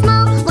tail is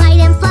small, white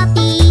and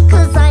fluffy,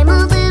 'cause I'm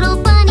a little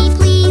bunny.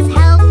 Please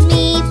help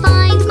me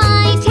find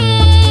my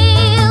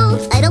tail.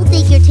 I don't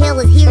think your tail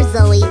is here,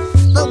 Zoe.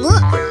 But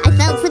look, I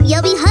found some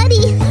yummy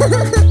honey.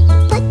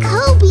 But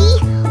Kobe,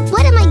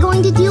 what am I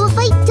going to do if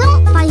I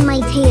don't find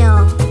my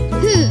tail?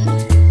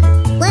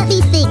 Let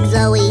me think,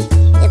 Zoe.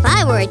 If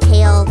I were a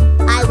tail,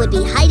 I would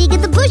be hiding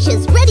in the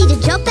bushes, ready to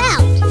jump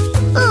out.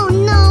 Oh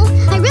no,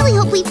 I really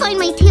hope we find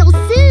my tail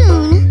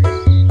soon.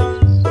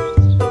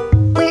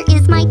 Where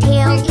is my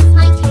tail? Where is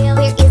my tail?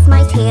 Where is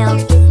my tail?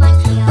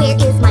 Where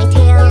is my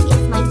tail?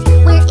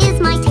 Where is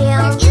my tail?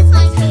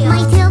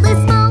 My tail is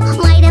small,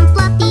 white and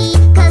fluffy,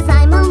 'cause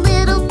I'm a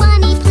little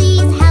bunny.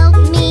 Please help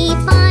me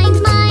find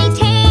my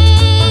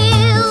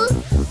tail.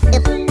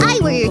 If I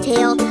were your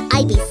tail,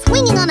 I'd be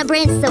swinging on a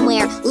branch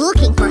somewhere,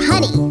 looking for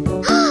honey.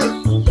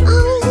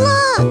 Oh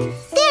look,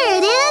 there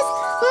it is,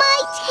 my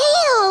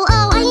tail.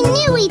 Oh, I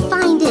knew we'd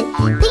find it.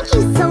 Thank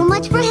you so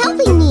much for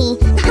helping me.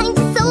 I'm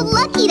so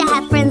lucky to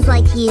have friends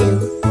like you.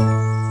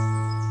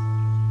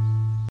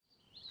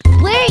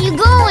 Where are you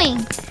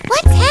going?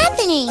 What's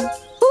happening?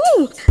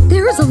 Oh,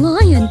 there's a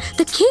lion,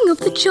 the king of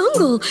the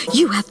jungle.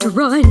 You have to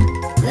run.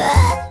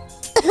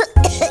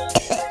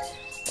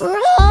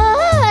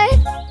 Roar!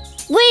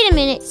 Wait a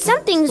minute,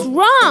 something's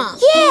wrong.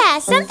 Yeah,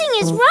 something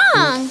is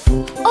wrong.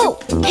 Oh,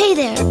 hey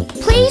there.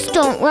 Please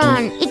don't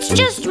run. It's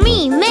just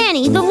me,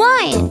 Manny the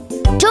lion.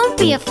 Don't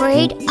be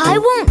afraid. I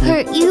won't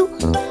hurt you.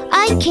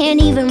 I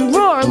can't even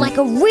roar like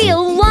a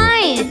real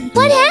lion.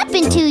 What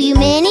happened to you,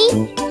 Manny?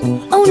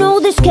 Oh no,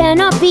 this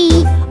cannot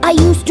be. I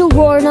used to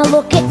roar, now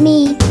look at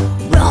me.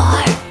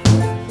 Roar!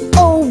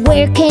 Oh,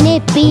 where can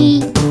it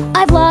be?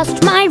 I've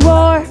lost my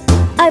roar.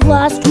 I've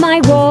lost my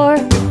roar.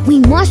 We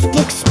must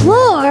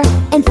explore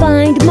and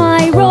find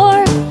my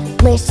roar.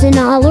 Listen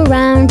all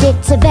around,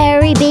 it's a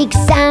very big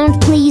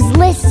sound. Please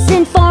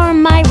listen for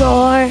my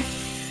roar.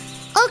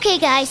 Okay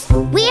guys,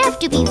 we have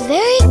to be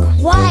very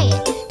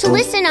quiet to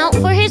listen out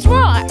for his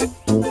roar.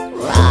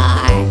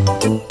 Roar!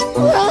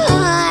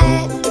 Roar!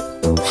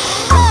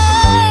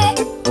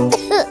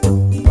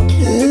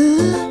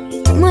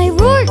 My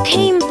roar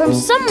came from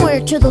somewhere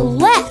to the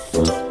left.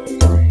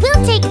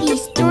 We'll take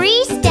these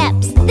 3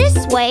 steps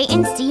this way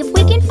and see if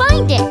we can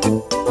find it.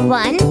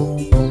 1,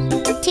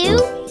 2,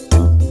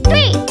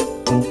 3.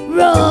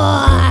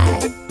 Roar!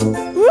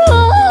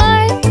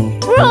 Roar!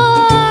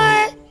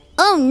 Roar!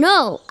 Oh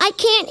no, I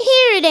can't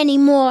hear it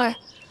anymore.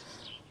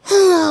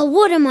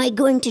 What am I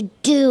going to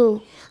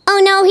do? Oh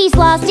no, he's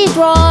lost his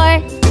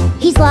roar.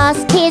 He's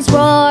lost his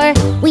roar.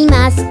 We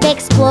must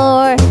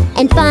explore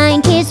and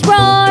find his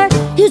roar.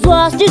 He's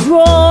lost his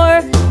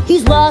roar.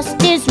 He's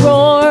lost his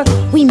roar.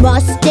 We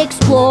must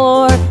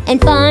explore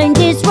and find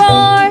his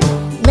roar.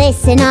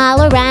 Listen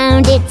all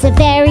around, it's a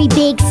very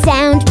big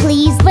sound.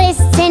 Please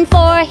listen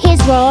for his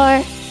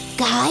roar.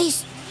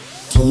 Guys,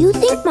 do you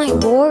think my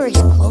roar is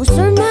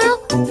closer now?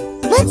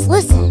 Let's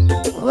listen.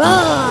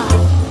 Roar!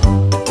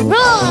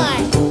 Roar!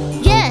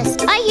 Yes,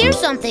 I hear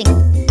something.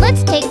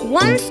 Let's take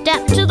 1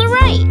 step to the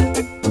right.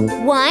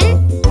 1.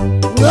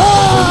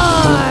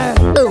 Roar!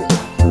 Ooh.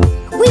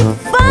 We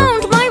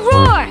found my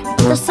roar!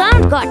 The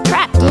sound got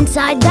trapped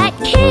inside that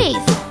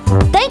cave.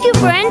 Thank you,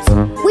 friends.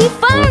 We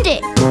found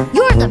it.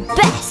 You're the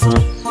best.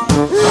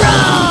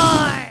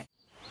 Roar!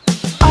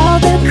 All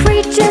the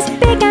creatures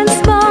big and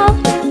small,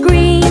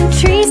 green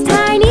trees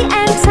tiny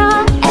and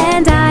tall,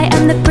 and I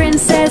am the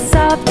princess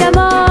of them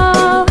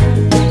all.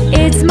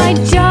 It's my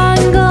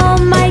jungle,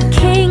 my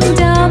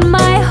kingdom,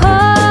 my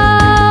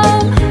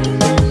home.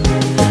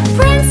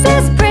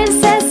 Princess,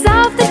 princess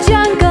of the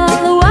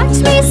jungle, watch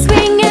me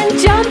swing and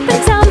jump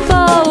and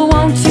tumble.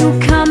 Won't you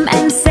come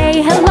and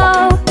say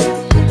hello?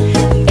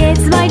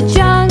 It's my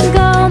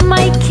jungle,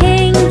 my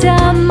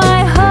kingdom,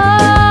 my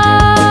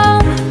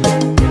home.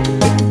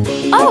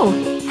 Oh,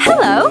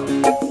 hello.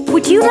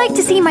 Would you like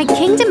to see my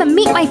kingdom and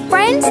meet my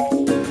friends?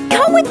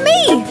 Come with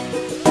me.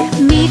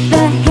 Meet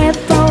the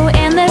hippo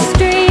in the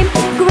stream,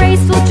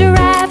 graceful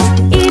giraffes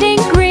eating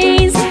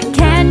greens.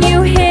 Can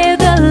you hear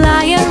the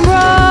lion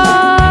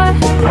roar?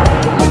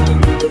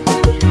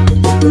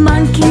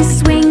 Monkeys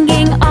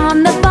swinging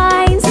on the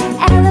vines,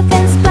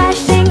 elephants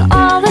splashing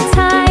all the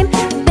time.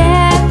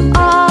 They're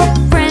all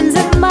friends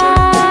of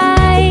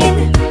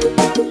mine.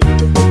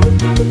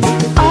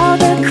 All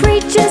the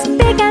creatures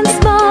big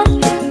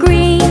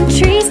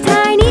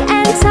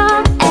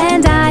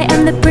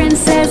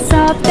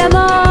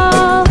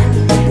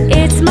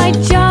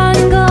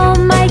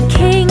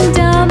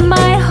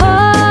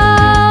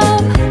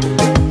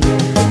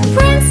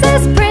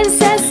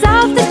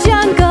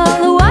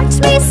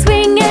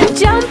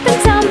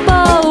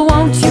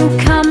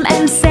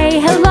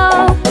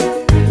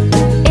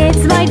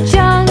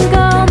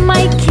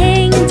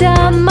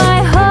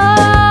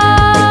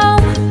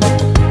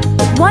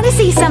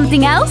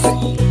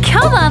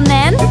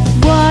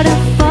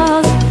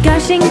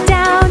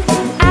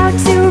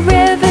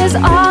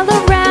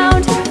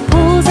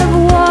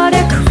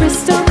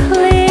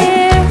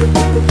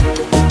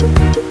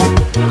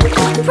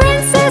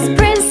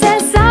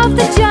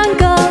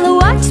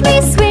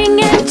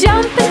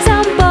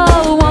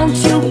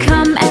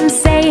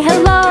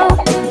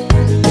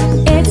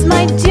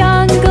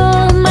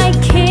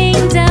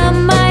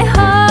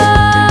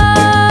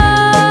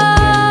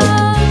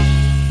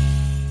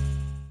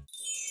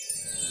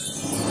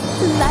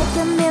Like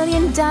a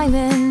million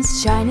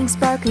diamonds shining,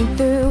 sparkling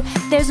through.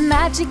 There's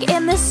magic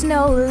in the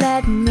snow,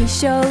 let me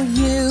show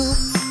you.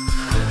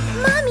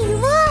 Mommy,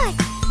 look!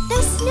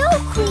 The Snow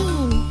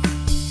Queen!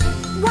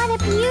 What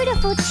a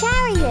beautiful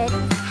chariot!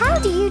 How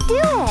do you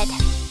do it?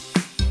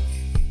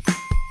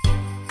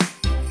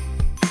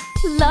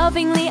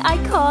 Lovingly I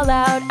call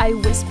out, I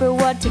whisper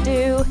what to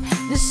do.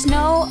 The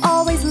snow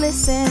always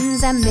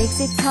listens and makes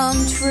it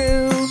come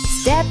true.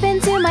 Step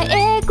into my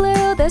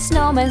igloo, the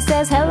snowman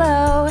says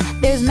hello.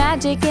 There's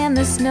magic in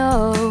the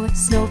snow,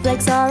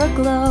 snowflakes are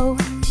aglow.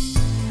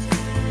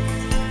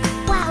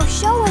 Wow,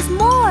 show us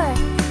more!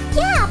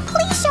 Yeah,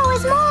 please show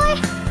us more!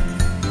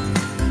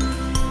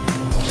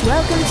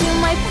 Welcome to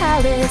my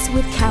palace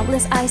with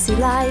countless icy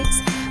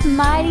lights.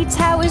 Mighty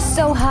towers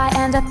so high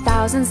and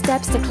 1,000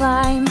 steps to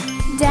climb.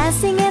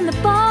 Dancing in the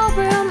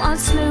ballroom on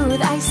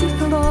smooth icy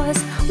floors,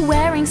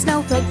 wearing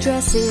snowflake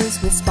dresses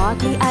with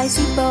sparkly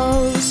icy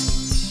bows.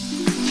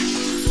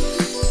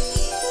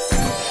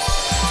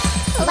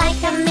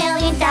 Like a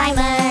million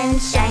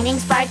diamonds shining,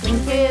 sparkling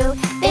through.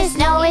 The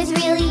snow is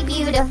really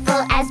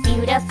beautiful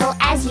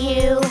as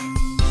you.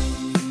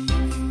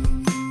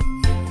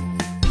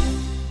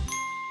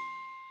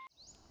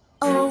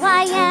 Oh,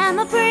 I am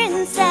a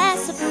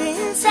princess, a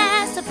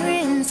princess, a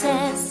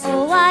princess.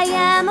 Oh, I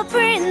am a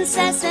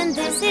princess, and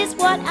this is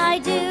what I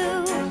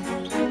do.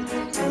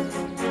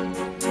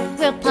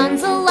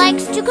 Rapunzel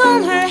likes to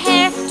comb her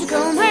hair, to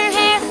comb her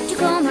hair, to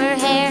comb her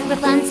hair.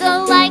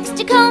 Rapunzel likes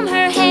to comb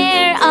her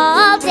hair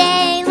all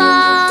day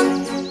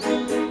long.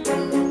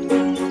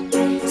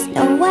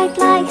 Snow White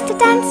likes to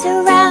dance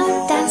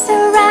around, dance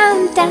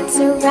around, dance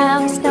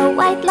around. Snow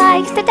White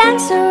likes to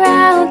dance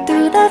around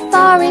through the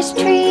forest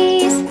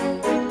trees.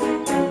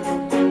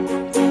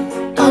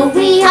 Oh,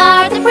 we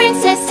are the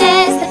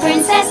princesses, the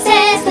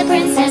princesses, the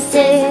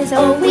princesses.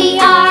 Oh, we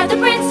are the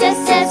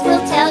princesses,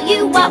 we'll tell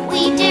you what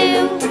we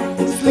do.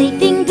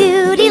 Sleeping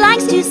Beauty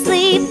likes to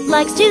sleep,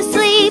 likes to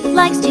sleep,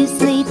 likes to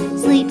sleep.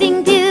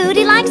 Sleeping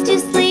Beauty likes to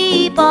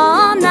sleep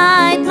all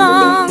night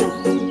long.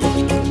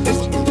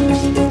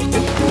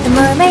 The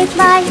mermaid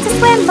likes to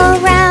swim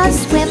around,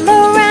 swim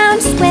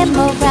around, swim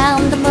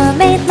around. The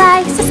mermaid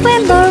likes to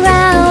swim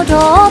around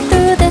all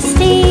through the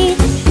sea.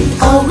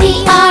 Oh,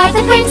 we are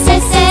the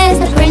princesses,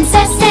 the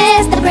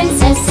princesses, the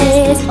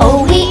princesses.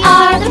 Oh, we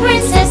are the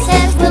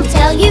princesses, we'll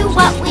tell you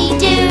what we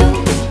do.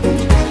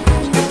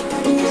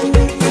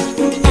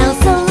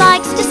 Elsa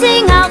likes to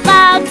sing out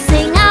loud,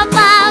 sing out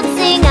loud,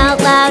 sing out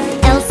loud.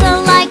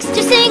 Elsa likes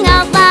to sing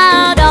out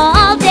loud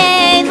all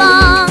day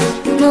long.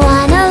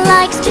 Moana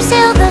likes to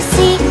sail the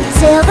sea,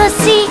 sail the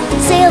sea,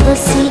 sail the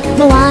sea.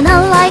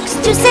 Moana likes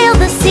to sail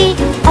the sea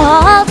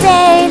all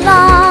day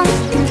long.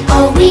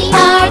 Oh, we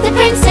are the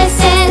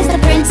princesses, the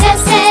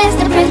princesses,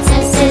 the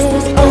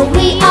princesses. Oh,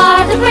 we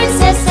are the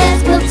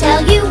princesses, we'll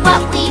tell you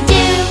what we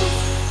do.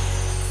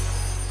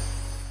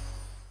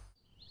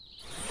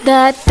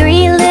 The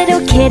 3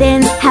 little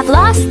kittens have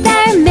lost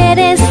their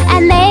mittens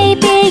and they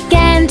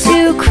began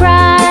to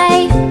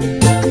cry.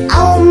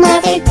 Oh,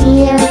 mother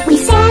dear, we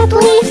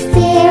sadly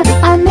fear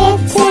our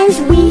mittens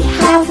we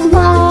have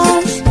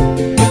lost.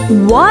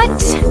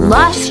 What?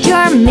 Lost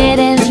your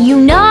mittens, you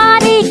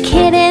naughty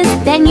kittens?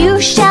 Then you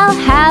shall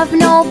have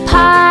no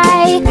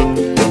pie.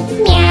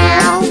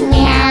 Meow,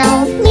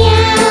 meow,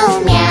 meow,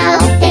 meow.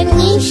 Then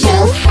we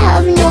shall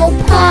have no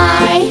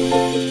pie.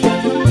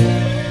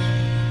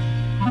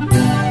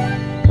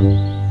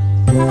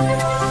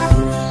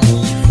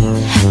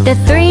 The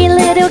 3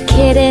 little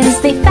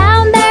kittens, they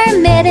found their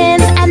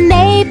mittens and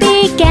they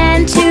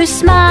began to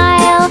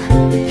smile.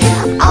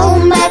 Oh,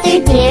 mother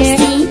dear,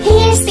 see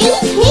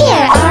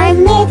here, our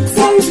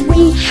mittens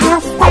we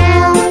have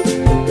found.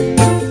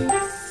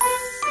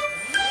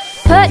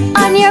 Put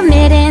on your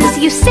mittens,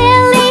 you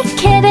silly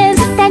kittens,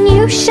 then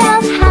you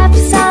shall have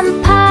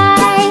some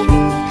pie.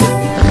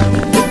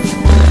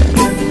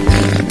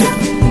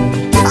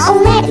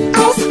 Oh, let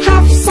us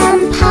have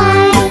some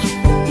pie.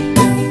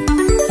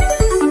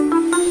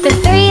 The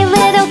 3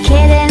 little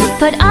kittens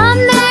put on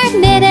their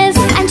mittens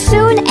and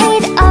soon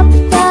ate up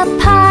the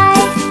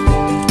pie.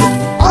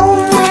 Oh,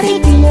 mother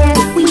dear,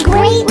 we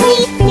greatly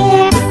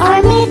fear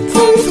our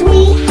mittens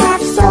we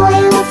have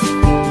soiled.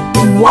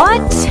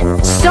 What?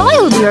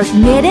 Soiled your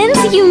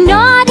mittens, you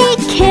naughty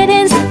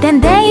kittens? Then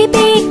they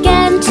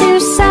began to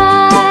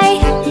sigh.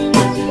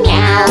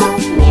 Meow,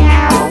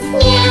 meow,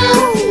 meow,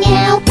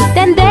 meow.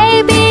 Then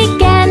they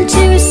began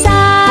to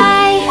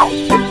sigh.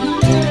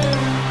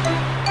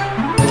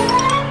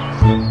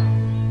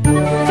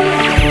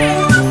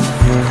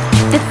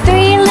 The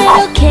 3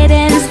 little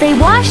kittens, they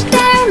washed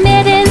their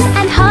mittens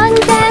and hung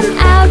them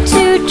out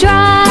to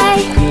dry.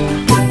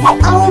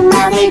 Oh,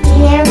 mother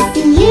dear,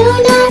 do you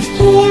not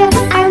hear?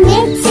 Our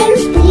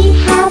mittens we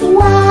have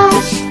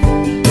washed.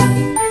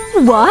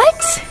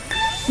 What?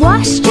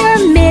 Washed your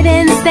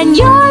mittens, then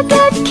you're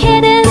good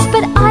kittens,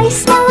 but I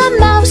smell a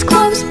mouse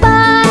close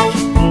by.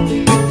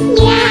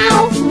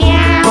 Meow,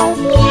 meow,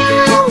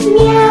 meow,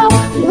 meow.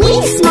 We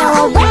smell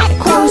a rat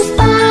close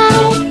by.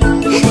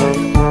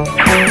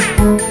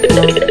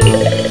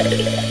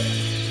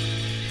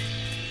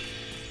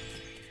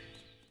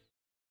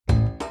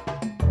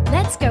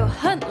 Let's go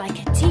hunt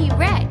like a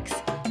T-Rex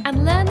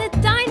and learn the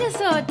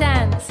dinosaur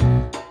dance.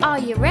 Are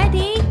you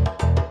ready?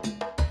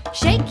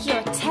 Shake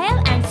your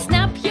tail and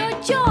snap your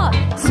jaw.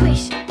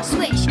 Swish,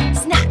 swish,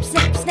 snap,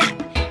 snap,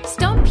 snap.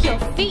 Stomp your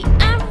feet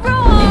and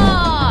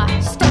roar.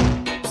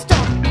 Stomp,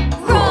 stomp,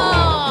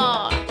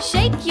 roar.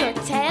 Shake your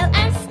tail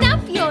and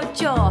snap your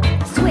jaw.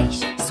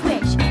 Swish,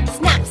 swish,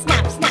 snap,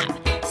 snap, snap.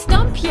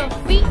 Stomp your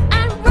feet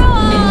and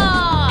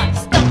roar.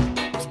 Stomp,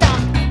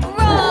 stomp,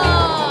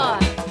 roar.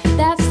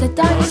 That's the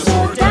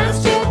dinosaur dance.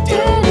 Do, do,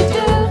 do,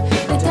 do.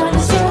 The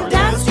dinosaur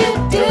dance. Do,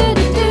 do,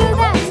 do, do.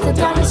 That's the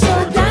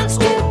dinosaur dance.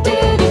 Do, do,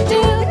 do,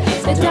 do.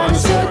 The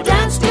dinosaur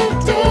dance. Do,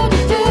 do, do,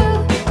 do.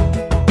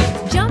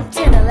 Jump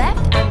to the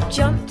left and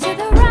jump to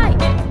the right.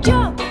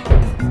 Jump,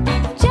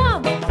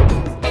 jump.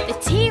 The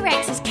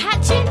T-Rex is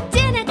catching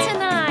dinner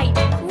tonight.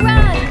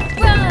 Run,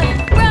 run,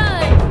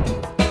 run.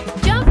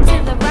 Jump to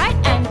the right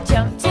and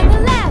jump to the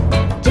left.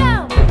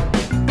 Jump,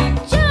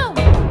 jump.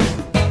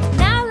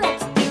 Now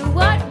let's do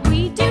what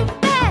we do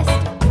best.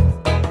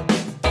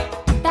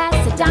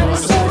 That's the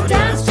dinosaur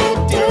dance. Do,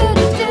 do,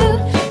 do, do.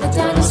 The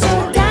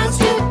dinosaur dance.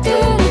 Do, do,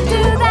 do,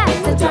 do. That's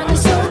the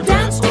dinosaur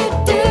dance. Do,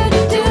 do, do,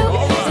 do.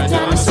 The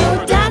dinosaur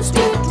dance.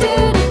 Do, do,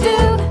 do, do.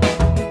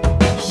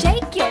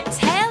 Shake your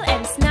tail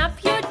and snap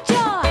your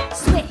jaw.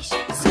 Swish,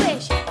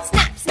 swish,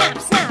 snap, snap,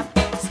 snap.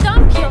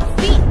 Stomp your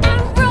feet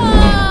and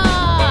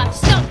roar.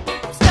 Stomp,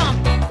 stomp,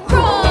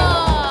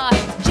 roar.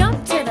 Jump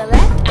to the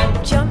left and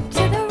jump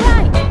to the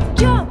right.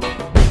 Jump,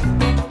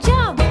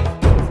 jump.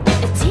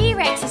 The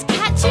T-Rex is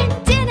catching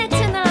dinner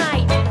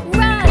tonight.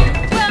 Run,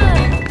 run,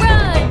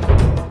 run.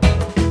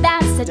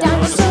 That's the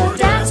dinosaur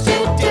dance. Do,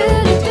 do,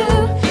 do, do.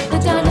 The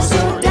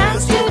dinosaur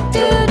dance. Do,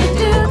 do, do,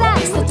 do.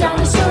 That's the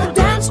dinosaur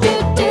dance. Do,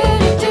 do,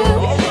 do, do.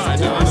 The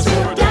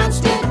dinosaur dance.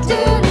 Do, do,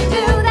 do,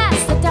 do.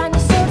 That's the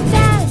dinosaur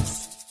dance.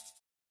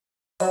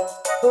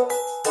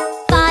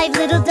 5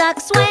 little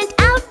ducks went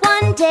out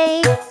one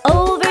day,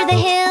 over the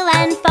hill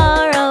and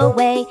far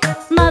away.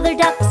 Mother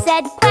duck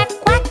said quack,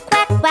 quack,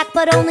 quack, quack,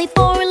 but only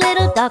 4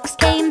 little ducks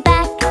came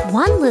back.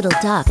 One little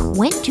duck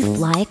went to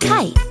fly a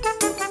kite.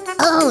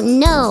 Oh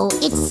no,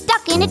 it's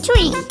stuck in a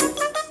tree.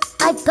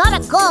 I've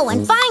gotta go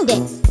and find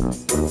it.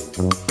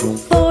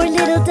 4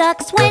 little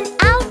ducks went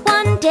out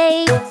one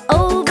day,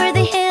 over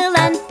the hill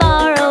and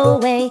far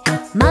away.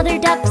 Mother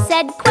duck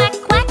said quack,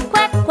 quack,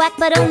 quack, quack,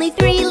 but only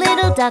 3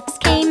 little ducks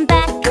came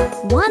back.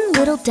 One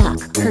little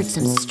duck heard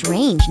some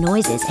strange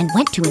noises and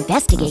went to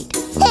investigate.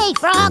 Hey,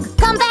 frog,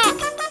 come back.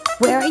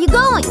 Where are you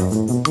going?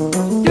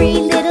 3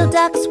 little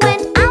ducks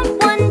went out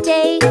one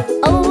day,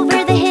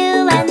 over the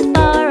hill and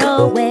far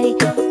away.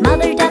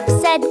 Mother duck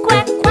said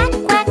quack, quack,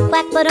 quack,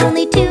 quack, but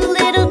only 2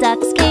 little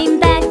ducks came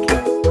back.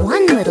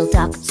 One little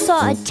duck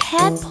saw a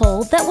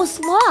tadpole that was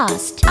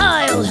lost.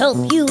 I'll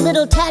help you,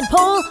 little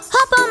tadpole.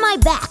 Hop on my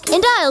back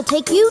and I'll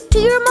take you to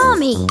your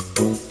mommy.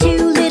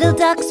 2 little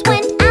ducks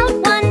went out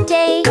one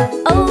day,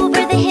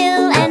 over the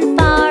hill and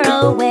far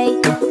away.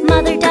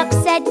 Mother duck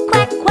said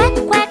quack, quack,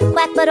 quack,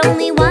 quack, but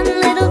only 1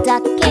 little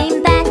duck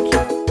came back.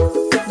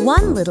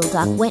 One little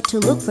duck went to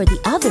look for the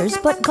others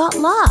but got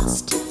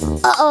lost.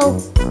 Uh-oh,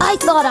 I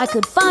thought I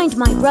could find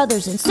my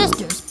brothers and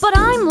sisters, but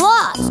I'm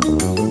lost.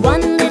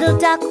 One little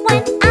duck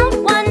went out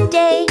one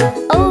day,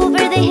 over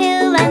the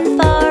hill and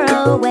far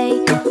away.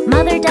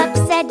 Mother duck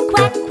said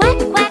quack, quack,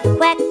 quack,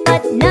 quack,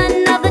 but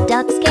none of the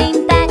ducks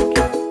came back.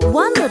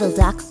 One little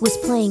duck was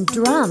playing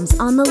drums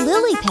on the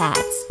lily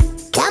pads.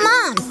 Come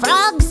on,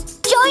 frogs,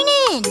 join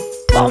in.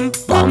 Bum,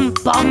 bum,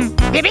 bum,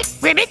 ribbit,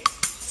 ribbit.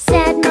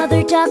 Sad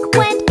mother duck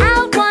went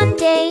out one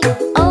day,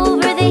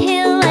 over the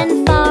hill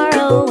and far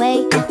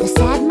away. The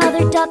sad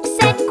mother duck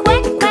said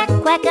quack, quack,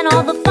 quack, and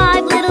all the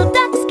 5 little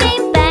ducks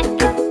came back.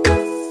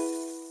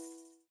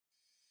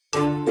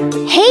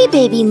 Hey,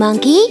 baby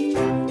monkey,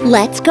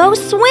 let's go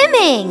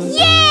swimming!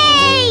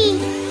 Yay!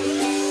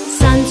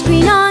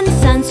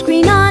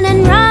 Sunscreen on,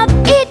 and rub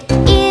it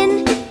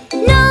in.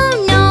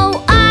 No,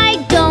 no,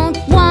 I don't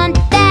want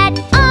that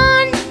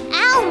on.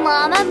 Ow,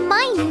 Mama,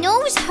 my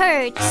nose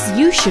hurts.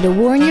 You should have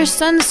worn your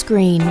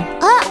sunscreen.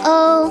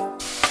 Uh-oh.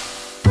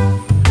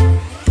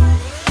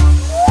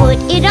 Put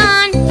it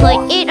on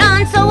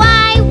so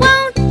I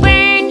won't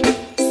burn.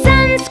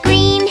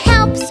 Sunscreen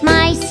helps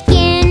my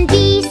skin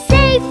be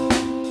safe.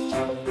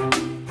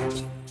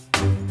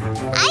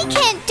 I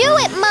can't do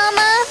it,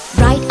 Mama.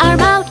 Right arm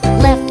out,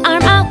 left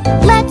arm out,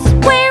 let's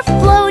wear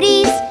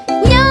floaties.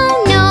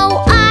 No,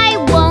 no, I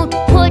won't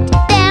put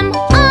them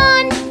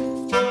on.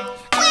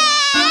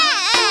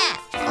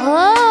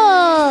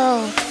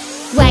 Oh.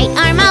 Right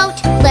arm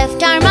out,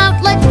 left arm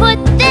out, let's put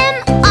them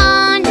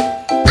on.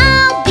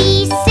 I'll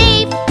be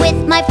safe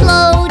with my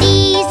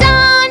floaties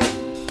on.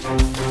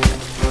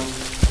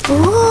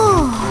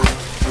 Ooh.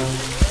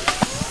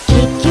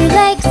 Kick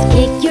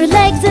your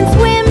legs and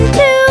swim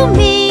to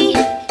me.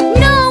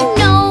 No,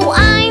 no,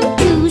 I'm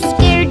too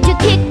scared to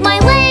kick my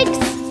legs.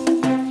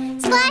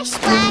 Splash,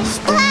 splash,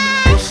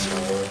 splash.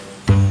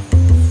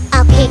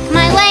 I'll kick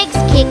my legs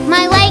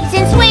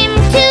and swim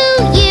to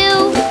you.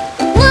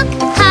 Look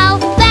how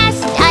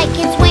fast I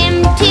can swim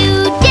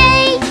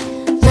today.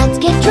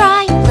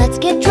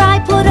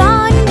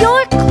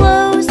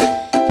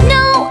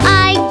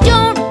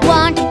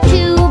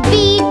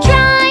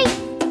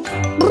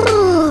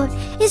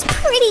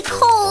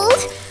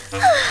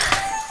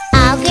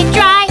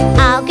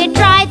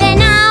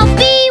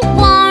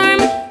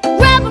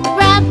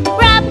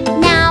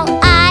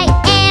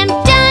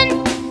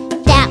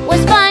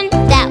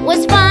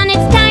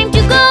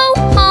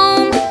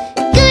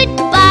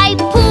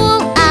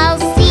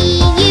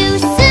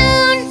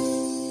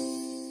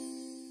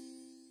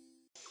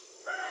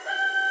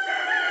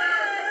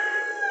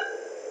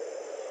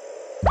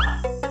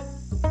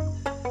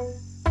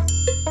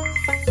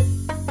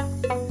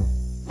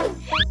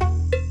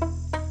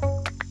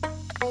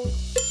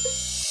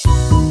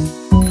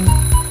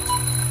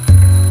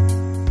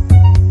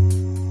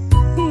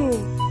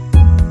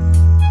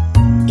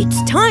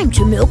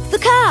 time to milk the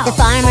cow. The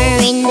farmer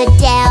in the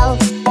dell,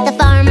 the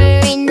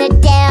farmer in the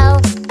dell.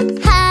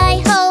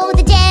 Hi-ho,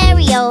 the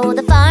dairy-o,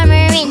 the farmer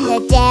in the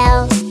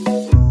dell.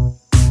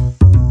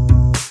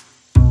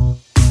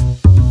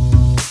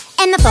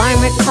 And the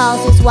farmer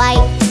calls his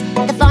wife,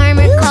 the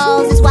farmer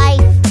calls his wife.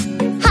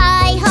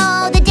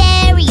 Hi-ho, the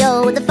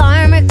dairy-o, the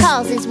farmer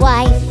calls his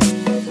wife.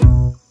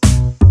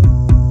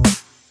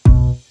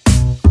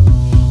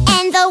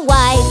 And the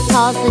wife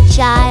calls the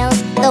child,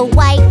 the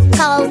wife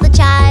calls the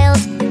child.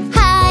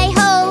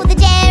 Hi-ho, the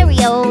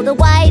dairy-o, the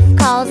wife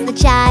calls the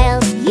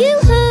child.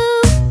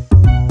 Yoo-hoo!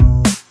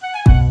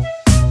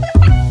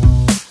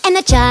 And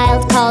the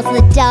child calls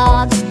the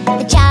dog,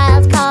 the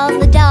child calls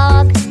the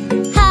dog.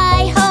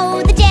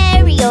 Hi-ho, the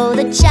dairy-o,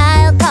 the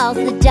child calls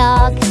the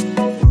dog.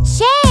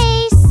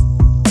 Chase!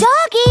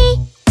 Doggy!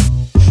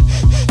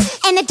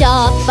 And the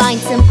dog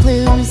finds some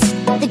clues,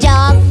 the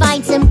dog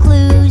finds some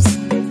clues.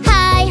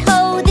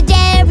 Hi-ho, the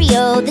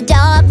dairy-o, the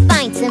dog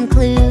finds some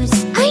clues.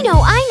 I know.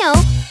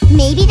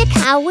 Maybe the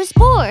cow was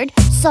bored,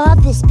 saw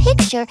this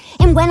picture,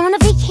 and went on a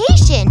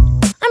vacation.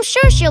 I'm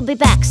sure she'll be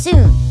back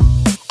soon.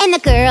 And the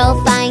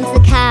girl finds the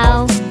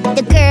cow,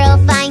 the girl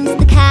finds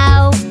the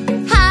cow.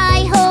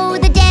 Hi-ho,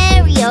 the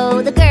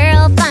dairy-o, the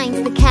girl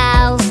finds the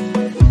cow.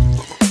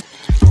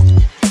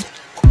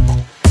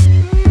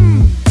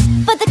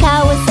 But the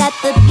cow is at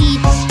the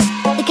beach,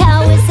 the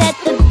cow is at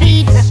the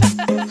beach.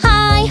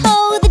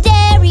 Hi-ho, the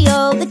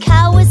dairy-o, the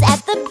cow is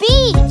at the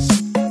beach.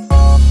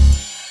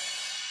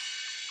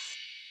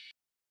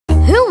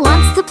 Who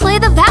wants to play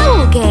the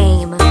vowel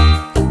game?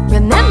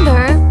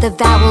 Remember, the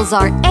vowels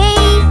are A,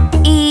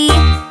 E,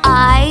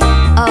 I,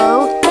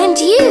 O, and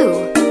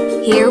U.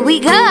 Here we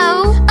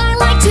go. I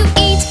like to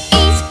eat,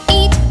 eat,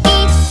 eat,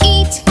 eat,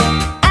 eat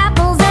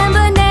apples and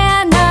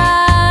bananas.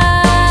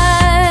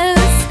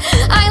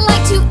 I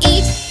like to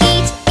eat,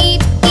 eat,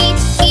 eat, eat,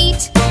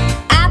 eat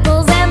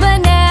apples and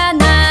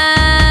bananas.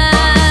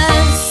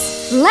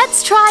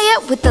 Let's try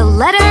it with the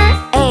letter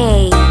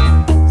A.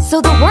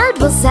 So the word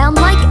will sound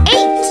like 8.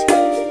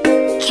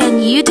 Can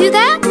you do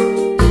that?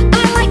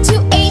 I like to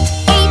eat,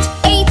 eat,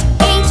 eat,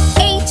 eat,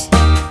 eat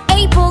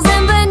apples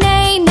and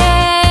bananas.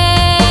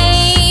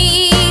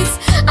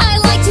 I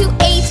like to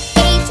eat,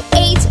 eat,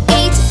 eat,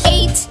 eat,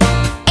 eat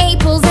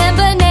apples and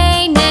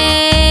bananas.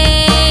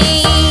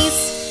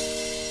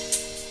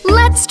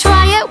 Let's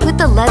try it with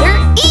the letter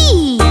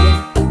E.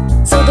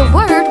 So the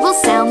word will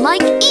sound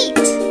like eat.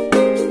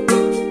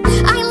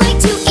 I like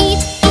to eat,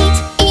 eat,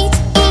 eat,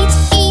 eat,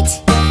 eat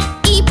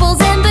apples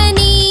and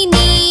bananas.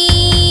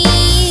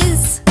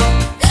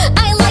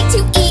 I like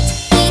to eat,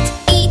 eat,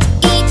 eat,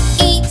 eat,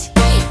 eat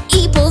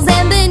apples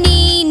and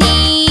bananas.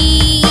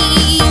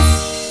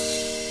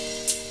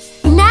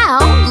 Now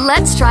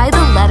let's try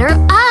the letter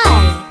I.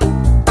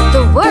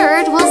 The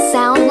word will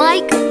sound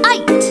like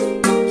ite.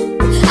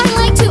 I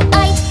like to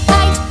ite,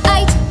 ite,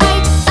 ite,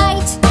 ite,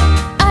 ite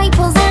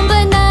apples and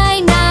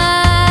bananas.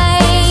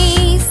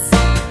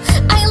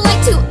 I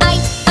like to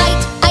ite,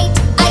 ite, ite,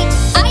 ite,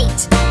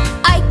 ite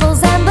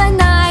apples and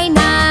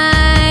bananas.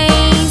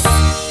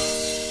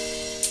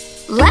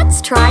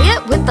 Let's try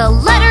it with the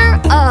letter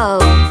O.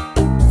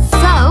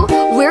 So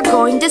we're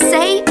going to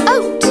say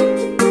oat.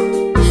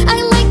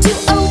 I like to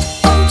oat,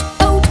 oat,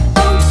 oat,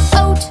 oat,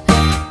 oat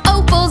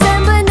apples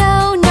and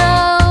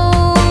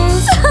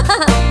bananas.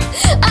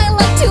 I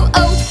like to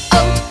oat,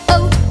 oat,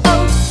 oat,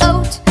 oat,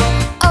 oat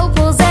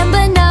apples and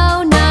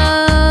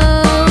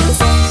bananas.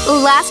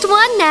 Last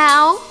one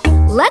now.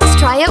 Let's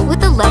try it with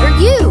the letter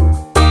U.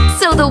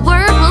 So the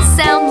word will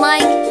sound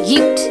like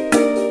ute.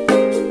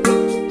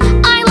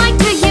 I like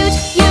to ute,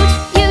 ute,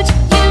 ute,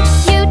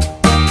 ute, ute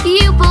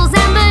apples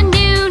and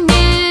bananas.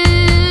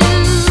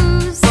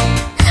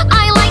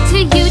 I like to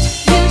ute,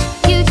 ute,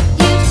 ute,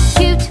 ute,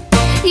 ute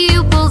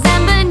apples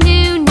and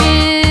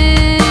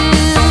bananas.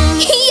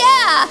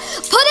 Yeah!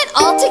 Put it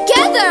all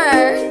together!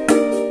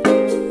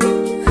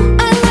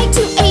 I like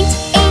to eat,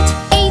 eat,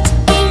 eat,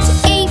 eat,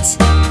 eat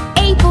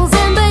apples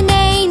and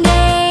bananas.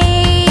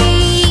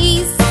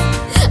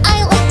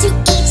 I like to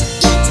eat,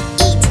 eat,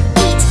 eat,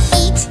 eat,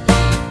 eat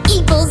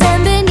apples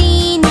and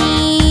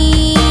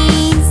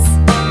bananas.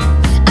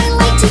 I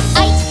like to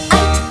ite,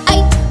 ite,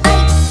 ite,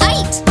 ite,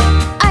 ite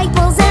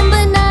apples and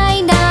bananas.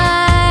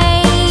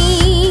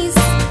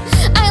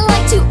 I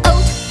like to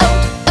oat,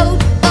 oat, oat,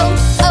 oat,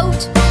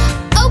 oat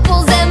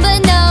apples and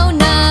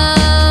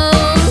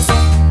bananas.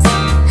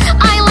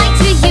 I like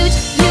to ute,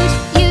 ute,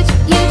 ute,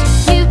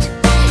 ute, ute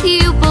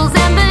apples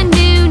and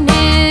bananas.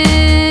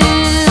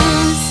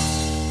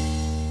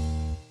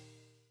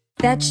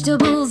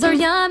 Vegetables are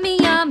yummy,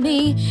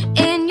 yummy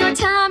in your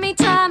tummy,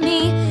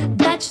 tummy.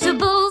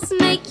 Vegetables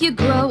make you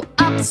grow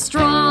up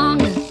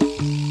strong.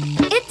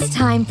 It's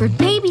time for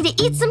baby to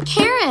eat some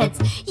carrots.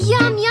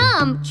 Yum,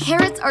 yum.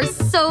 Carrots are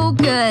so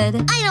good.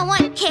 I don't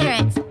want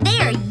carrots. They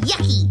are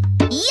yucky.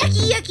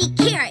 Yucky, yucky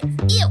carrots.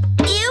 Ew,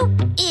 ew,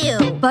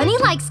 ew. Bunny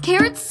likes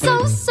carrots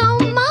so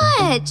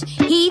much.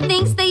 He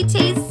thinks they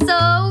taste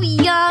so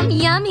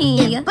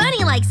yummy. If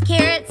Bunny likes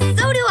carrots,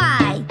 so do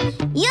I.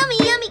 Yummy,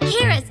 yummy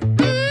carrots.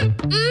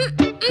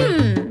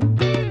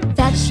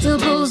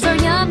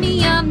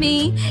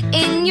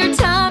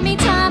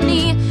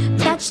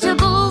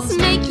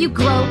 you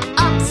grow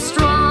up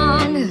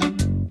strong.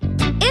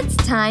 It's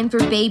time for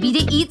baby to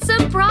eat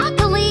some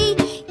broccoli.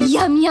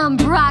 Yum, yum,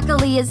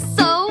 broccoli is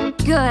so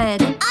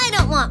good. I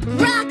don't want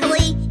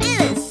broccoli.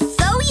 It is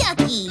so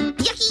yucky.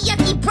 Yucky,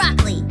 yucky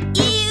broccoli.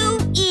 Ew,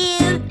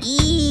 ew,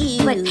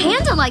 ew. But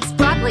Panda likes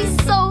broccoli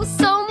so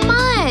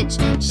much.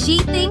 She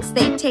thinks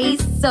they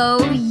taste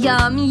so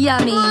yummy.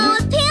 Well,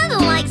 if Panda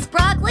likes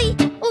broccoli,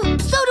 well,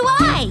 so do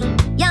I.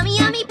 Yummy,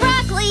 yummy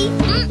broccoli.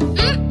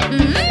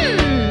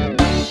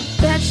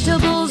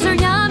 Vegetables are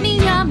yummy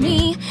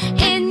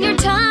in your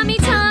tummy.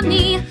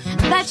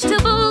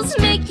 Vegetables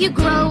make you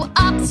grow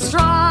up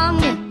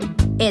strong.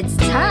 It's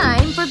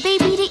time for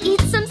baby to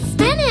eat some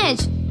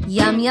spinach.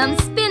 Yum, yum,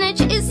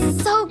 spinach is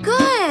so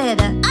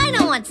good. I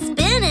don't want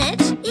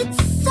spinach. It's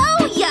so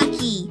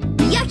yucky.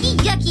 Yucky,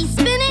 yucky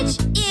spinach.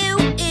 Ew,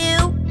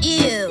 ew,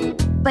 ew.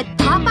 But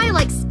Popeye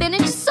likes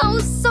spinach so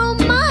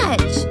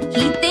much.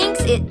 He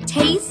thinks it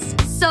tastes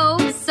so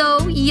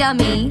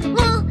yummy.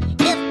 Well,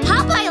 if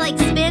Popeye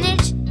likes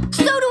spinach,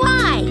 so do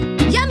I.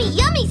 Yummy,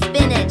 yummy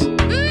spinach.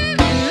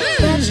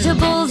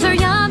 Vegetables are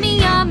yummy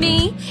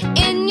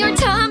in your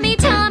tummy.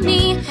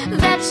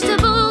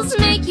 Vegetables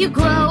make you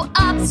grow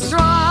up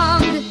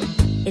strong.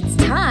 It's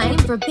time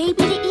for baby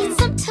to eat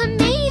some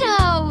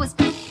tomatoes.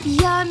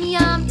 Yum,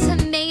 yum,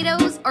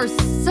 tomatoes are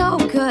so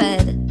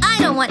good. I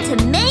don't want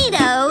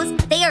tomatoes.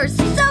 They are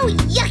so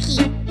yucky.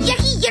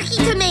 Yucky, yucky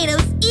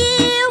tomatoes.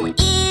 Ew,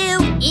 ew,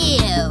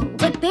 ew.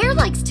 But Bear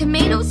likes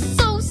tomatoes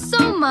so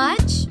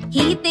much.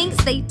 He thinks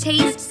they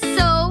taste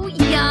so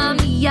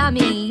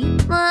yummy.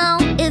 Well,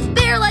 if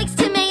Bear likes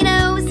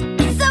tomatoes,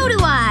 so do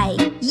I.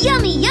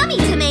 Yummy, yummy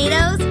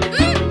tomatoes.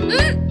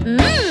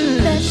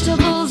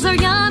 Vegetables are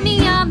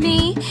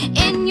yummy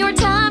in your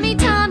tummy.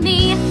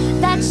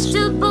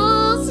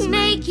 Vegetables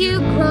make you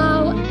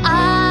grow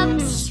up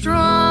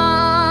strong.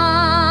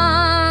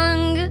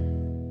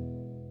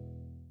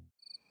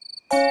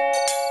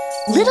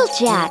 Little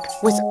Jack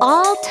was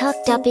all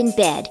tucked up in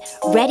bed,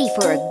 ready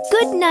for a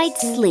good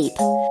night's sleep.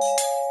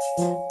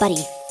 But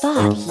he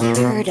thought he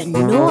heard a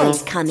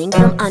noise coming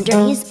from under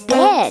his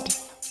bed.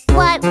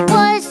 What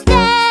was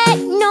that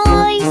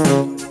noise?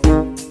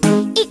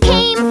 It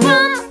came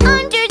from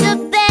under the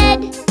bed.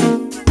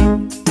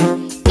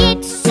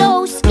 It's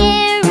so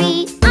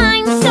scary.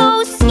 I'm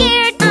so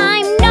scared.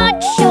 I'm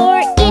not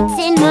sure it's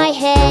in my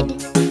head.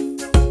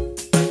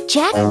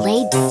 Jack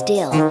laid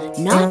still,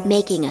 not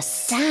making a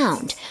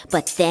sound.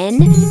 But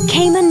then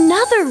came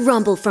another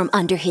rumble from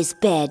under his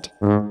bed.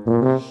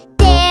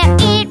 There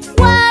it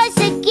was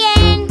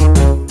again.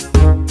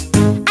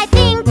 I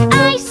think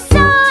I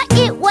saw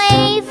it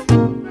wave.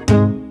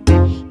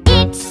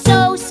 It's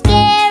so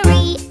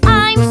scary.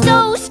 I'm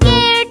so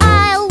scared.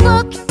 I'll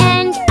look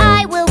and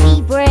I will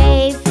be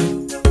brave.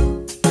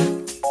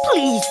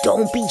 Please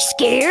don't be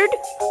scared.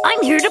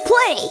 I'm here to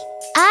play.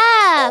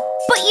 Ah,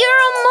 but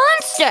you're a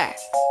monster.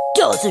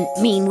 Doesn't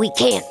mean we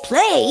can't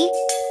play.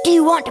 Do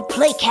you want to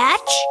play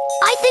catch?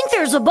 I think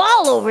there's a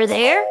ball over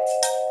there.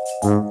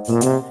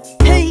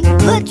 Hey,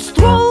 let's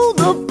throw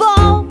the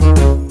ball.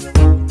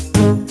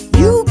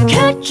 You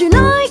catch and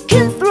I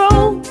can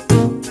throw.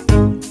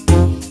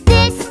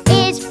 This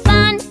is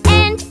fun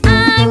and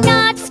I'm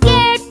not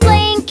scared.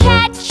 Playing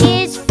catch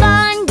is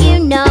fun, you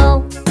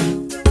know.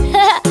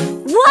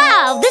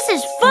 Wow, this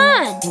is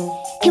fun!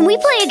 Can we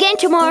play again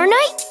tomorrow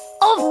night?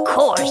 Of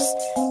course.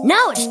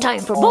 Now it's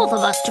time for both of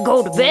us to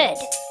go to bed.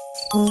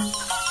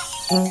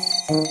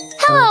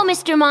 Hello,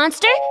 Mr.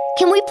 Monster.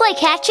 Can we play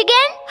catch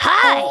again?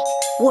 Hi!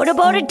 What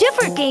about a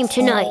different game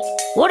tonight?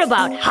 What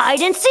about hide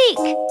and seek?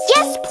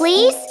 Yes,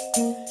 please.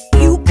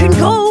 You can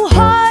go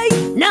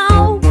hide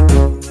now.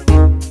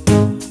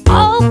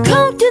 I'll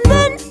count and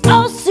then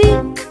I'll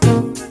seek.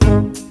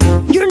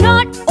 You're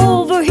not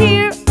over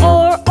here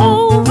or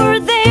over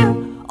there.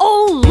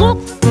 Oh, look,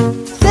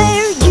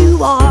 there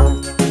you are.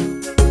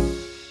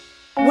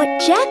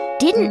 What Jack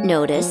didn't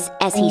notice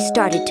as he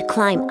started to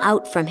climb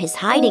out from his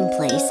hiding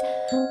place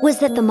was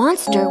that the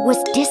monster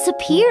was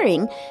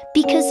disappearing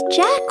because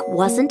Jack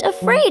wasn't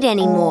afraid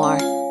anymore.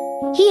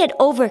 He had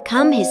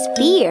overcome his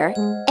fear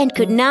and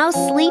could now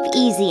sleep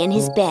easy in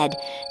his bed,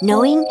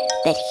 knowing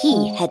that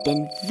he had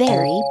been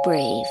very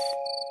brave.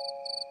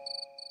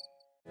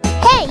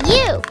 Hey,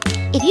 you!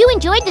 If you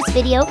enjoyed this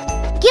video,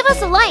 give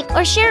us a like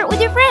or share it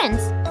with your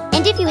friends.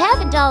 And if you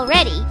haven't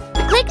already,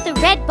 click the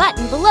red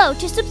button below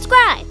to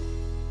subscribe.